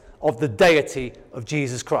statement of the deity of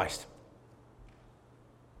Jesus Christ.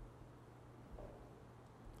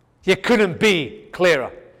 You couldn't be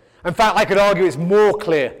clearer. In fact, I could argue it's more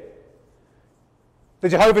clear. The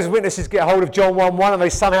Jehovah's Witnesses get hold of John 1:1 and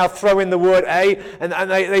they somehow throw in the word a and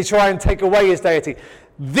they try and take away his deity.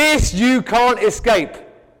 This you can't escape.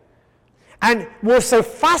 And what's so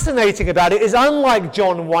fascinating about it is, unlike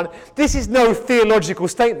John 1, this is no theological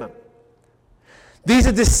statement. These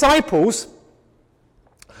are disciples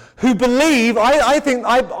who believe, I think,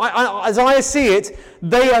 as I see it,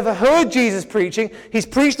 they have heard Jesus preaching. He's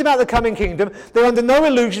preached about the coming kingdom. They're under no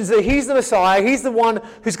illusions that he's the Messiah. He's the one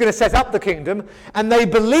who's going to set up the kingdom. And they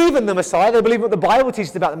believe in the Messiah. They believe what the Bible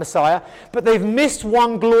teaches about the Messiah. But they've missed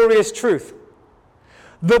one glorious truth.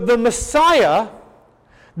 That the Messiah,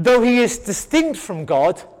 though he is distinct from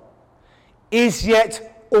God, is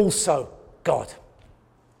yet also God.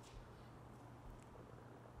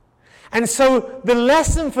 And so the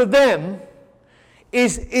lesson for them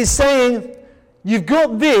is saying, you've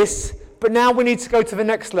got this, but now we need to go to the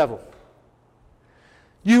next level.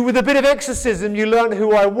 With a bit of exorcism, you learned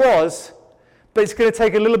who I was, but it's going to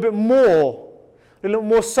take a little bit more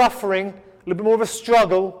suffering, a little bit more of a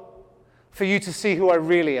struggle for you to see who I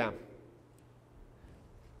really am.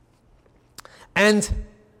 And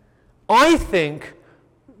I think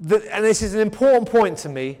that, and this is an important point to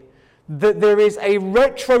me, that there is a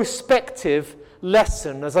retrospective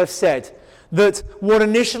lesson, as I've said, that what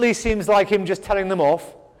initially seems like him just telling them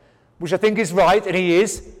off, which I think is right, and he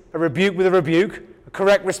is, a rebuke with a rebuke, a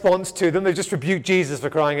correct response to them. They just rebuked Jesus, for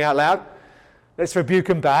crying out loud. Let's rebuke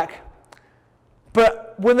him back.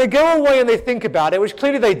 But when they go away and they think about it, which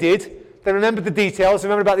clearly they did, they remembered the details, they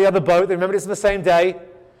remembered about the other boat, they remembered it's on the same day,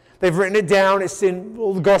 they've written it down, it's in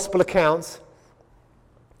all the gospel accounts.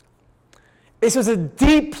 This was a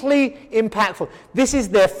deeply impactful. This is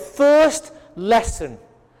their first lesson,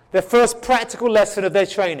 their first practical lesson of their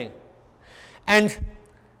training. And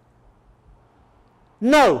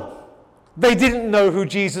no, they didn't know who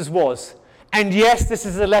Jesus was. And yes, this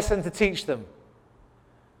is a lesson to teach them.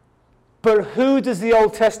 But who does the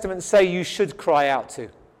Old Testament say you should cry out to?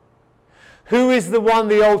 Who is the one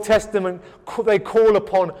the Old Testament they call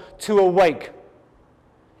upon to awake?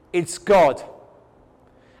 It's God.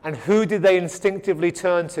 And who did they instinctively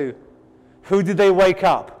turn to? Who did they wake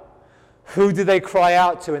up? Who did they cry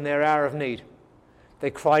out to in their hour of need? They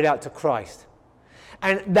cried out to Christ.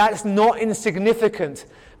 And that's not insignificant,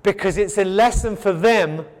 because it's a lesson for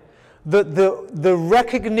them that the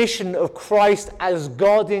recognition of Christ as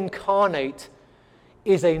God incarnate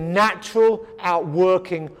is a natural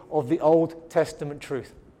outworking of the Old Testament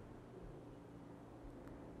truth.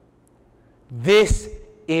 This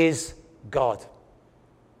is God.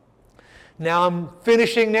 Now I'm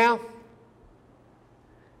finishing now,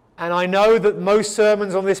 and I know that most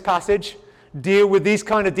sermons on this passage deal with these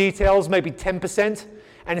kind of details, maybe 10%,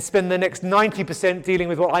 and spend the next 90% dealing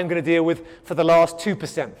with what I'm going to deal with for the last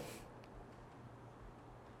 2%. And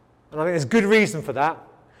I think there's good reason for that.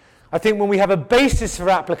 I think when we have a basis for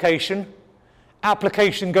application,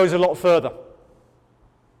 application goes a lot further.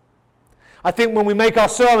 I think when we make our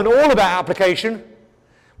sermon all about application,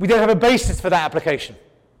 we don't have a basis for that application.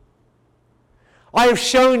 I have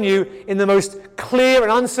shown you in the most clear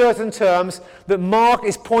and uncertain terms that Mark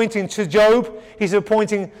is pointing to Job. He's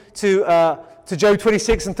pointing to Job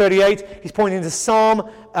 26 and 38. He's pointing to Psalm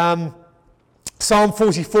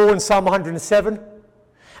 44 and Psalm 107.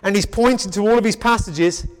 And he's pointing to all of these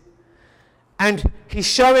passages, and he's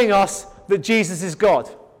showing us that Jesus is God.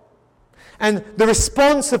 And the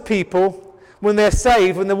response of people when they're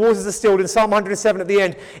saved, when the waters are stilled, in Psalm 107 at the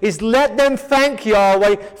end, is let them thank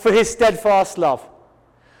Yahweh for his steadfast love.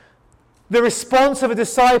 The response of the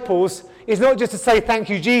disciples is not just to say thank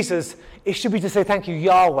you, Jesus. It should be to say thank you,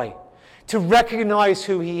 Yahweh, to recognize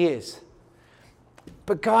who he is.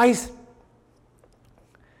 But guys,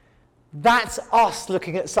 that's us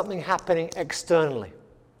looking at something happening externally.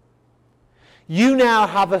 You now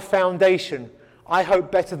have a foundation, I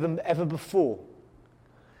hope better than ever before,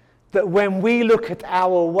 that when we look at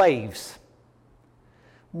our waves,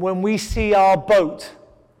 when we see our boat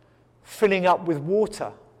filling up with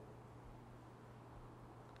water,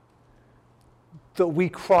 that we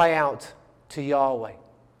cry out to Yahweh,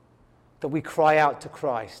 that we cry out to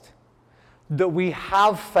Christ, that we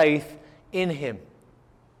have faith in him,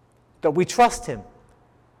 that we trust him.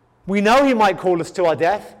 We know he might call us to our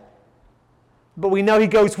death, but we know he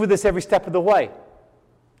goes with us every step of the way.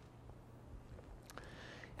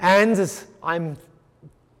 And as I'm,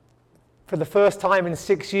 for the first time in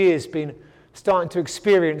 6 years, been starting to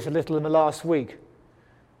experience a little in the last week,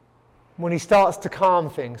 when he starts to calm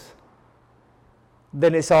things,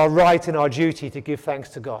 then it's our right and our duty to give thanks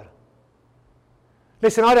to God.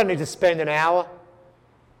 Listen, I don't need to spend an hour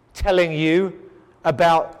telling you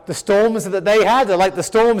about the storms that they had are like the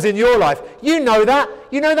storms in your life. You know that.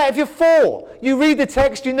 You know that if you're 4. You read the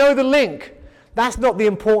text, you know the link. That's not the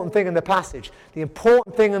important thing in the passage. The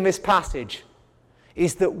important thing in this passage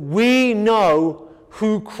is that we know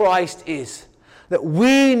who Christ is, that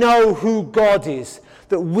we know who God is,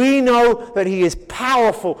 that we know that he is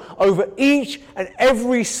powerful over each and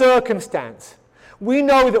every circumstance. We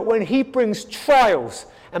know that when he brings trials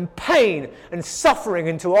and pain and suffering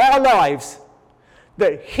into our lives,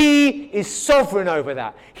 that he is sovereign over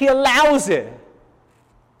that. He allows it.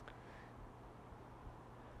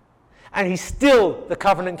 And he's still the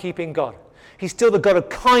covenant-keeping God. He's still the God of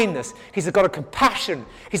kindness. He's the God of compassion.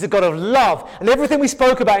 He's the God of love. And everything we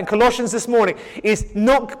spoke about in Colossians this morning is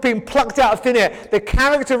not being plucked out of thin air. The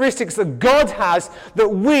characteristics that God has that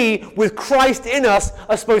we, with Christ in us,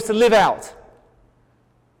 are supposed to live out.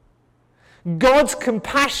 God's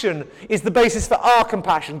compassion is the basis for our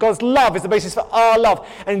compassion. God's love is the basis for our love.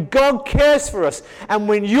 And God cares for us. And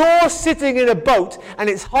when you're sitting in a boat and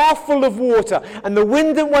it's half full of water and the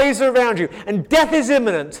wind and waves are around you and death is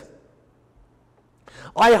imminent,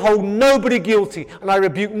 I hold nobody guilty and I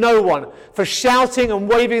rebuke no one for shouting and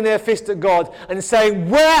waving their fist at God and saying,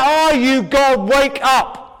 "Where are you, God? Wake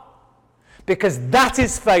up!" Because that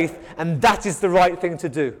is faith and that is the right thing to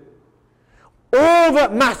do. All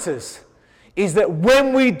that matters is that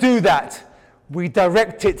when we do that, we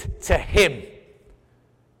direct it to him.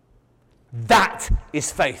 That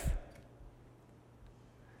is faith.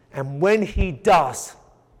 And when he does,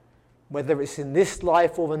 whether it's in this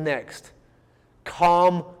life or the next,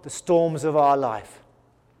 calm the storms of our life,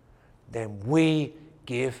 then we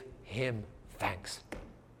give him thanks.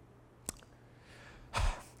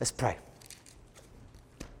 Let's pray.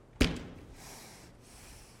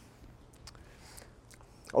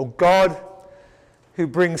 Oh God, who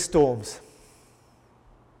brings storms,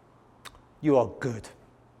 you are good.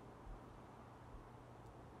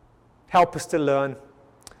 Help us to learn.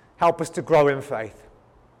 Help us to grow in faith.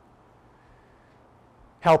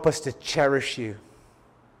 Help us to cherish you.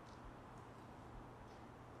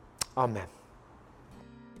 Amen.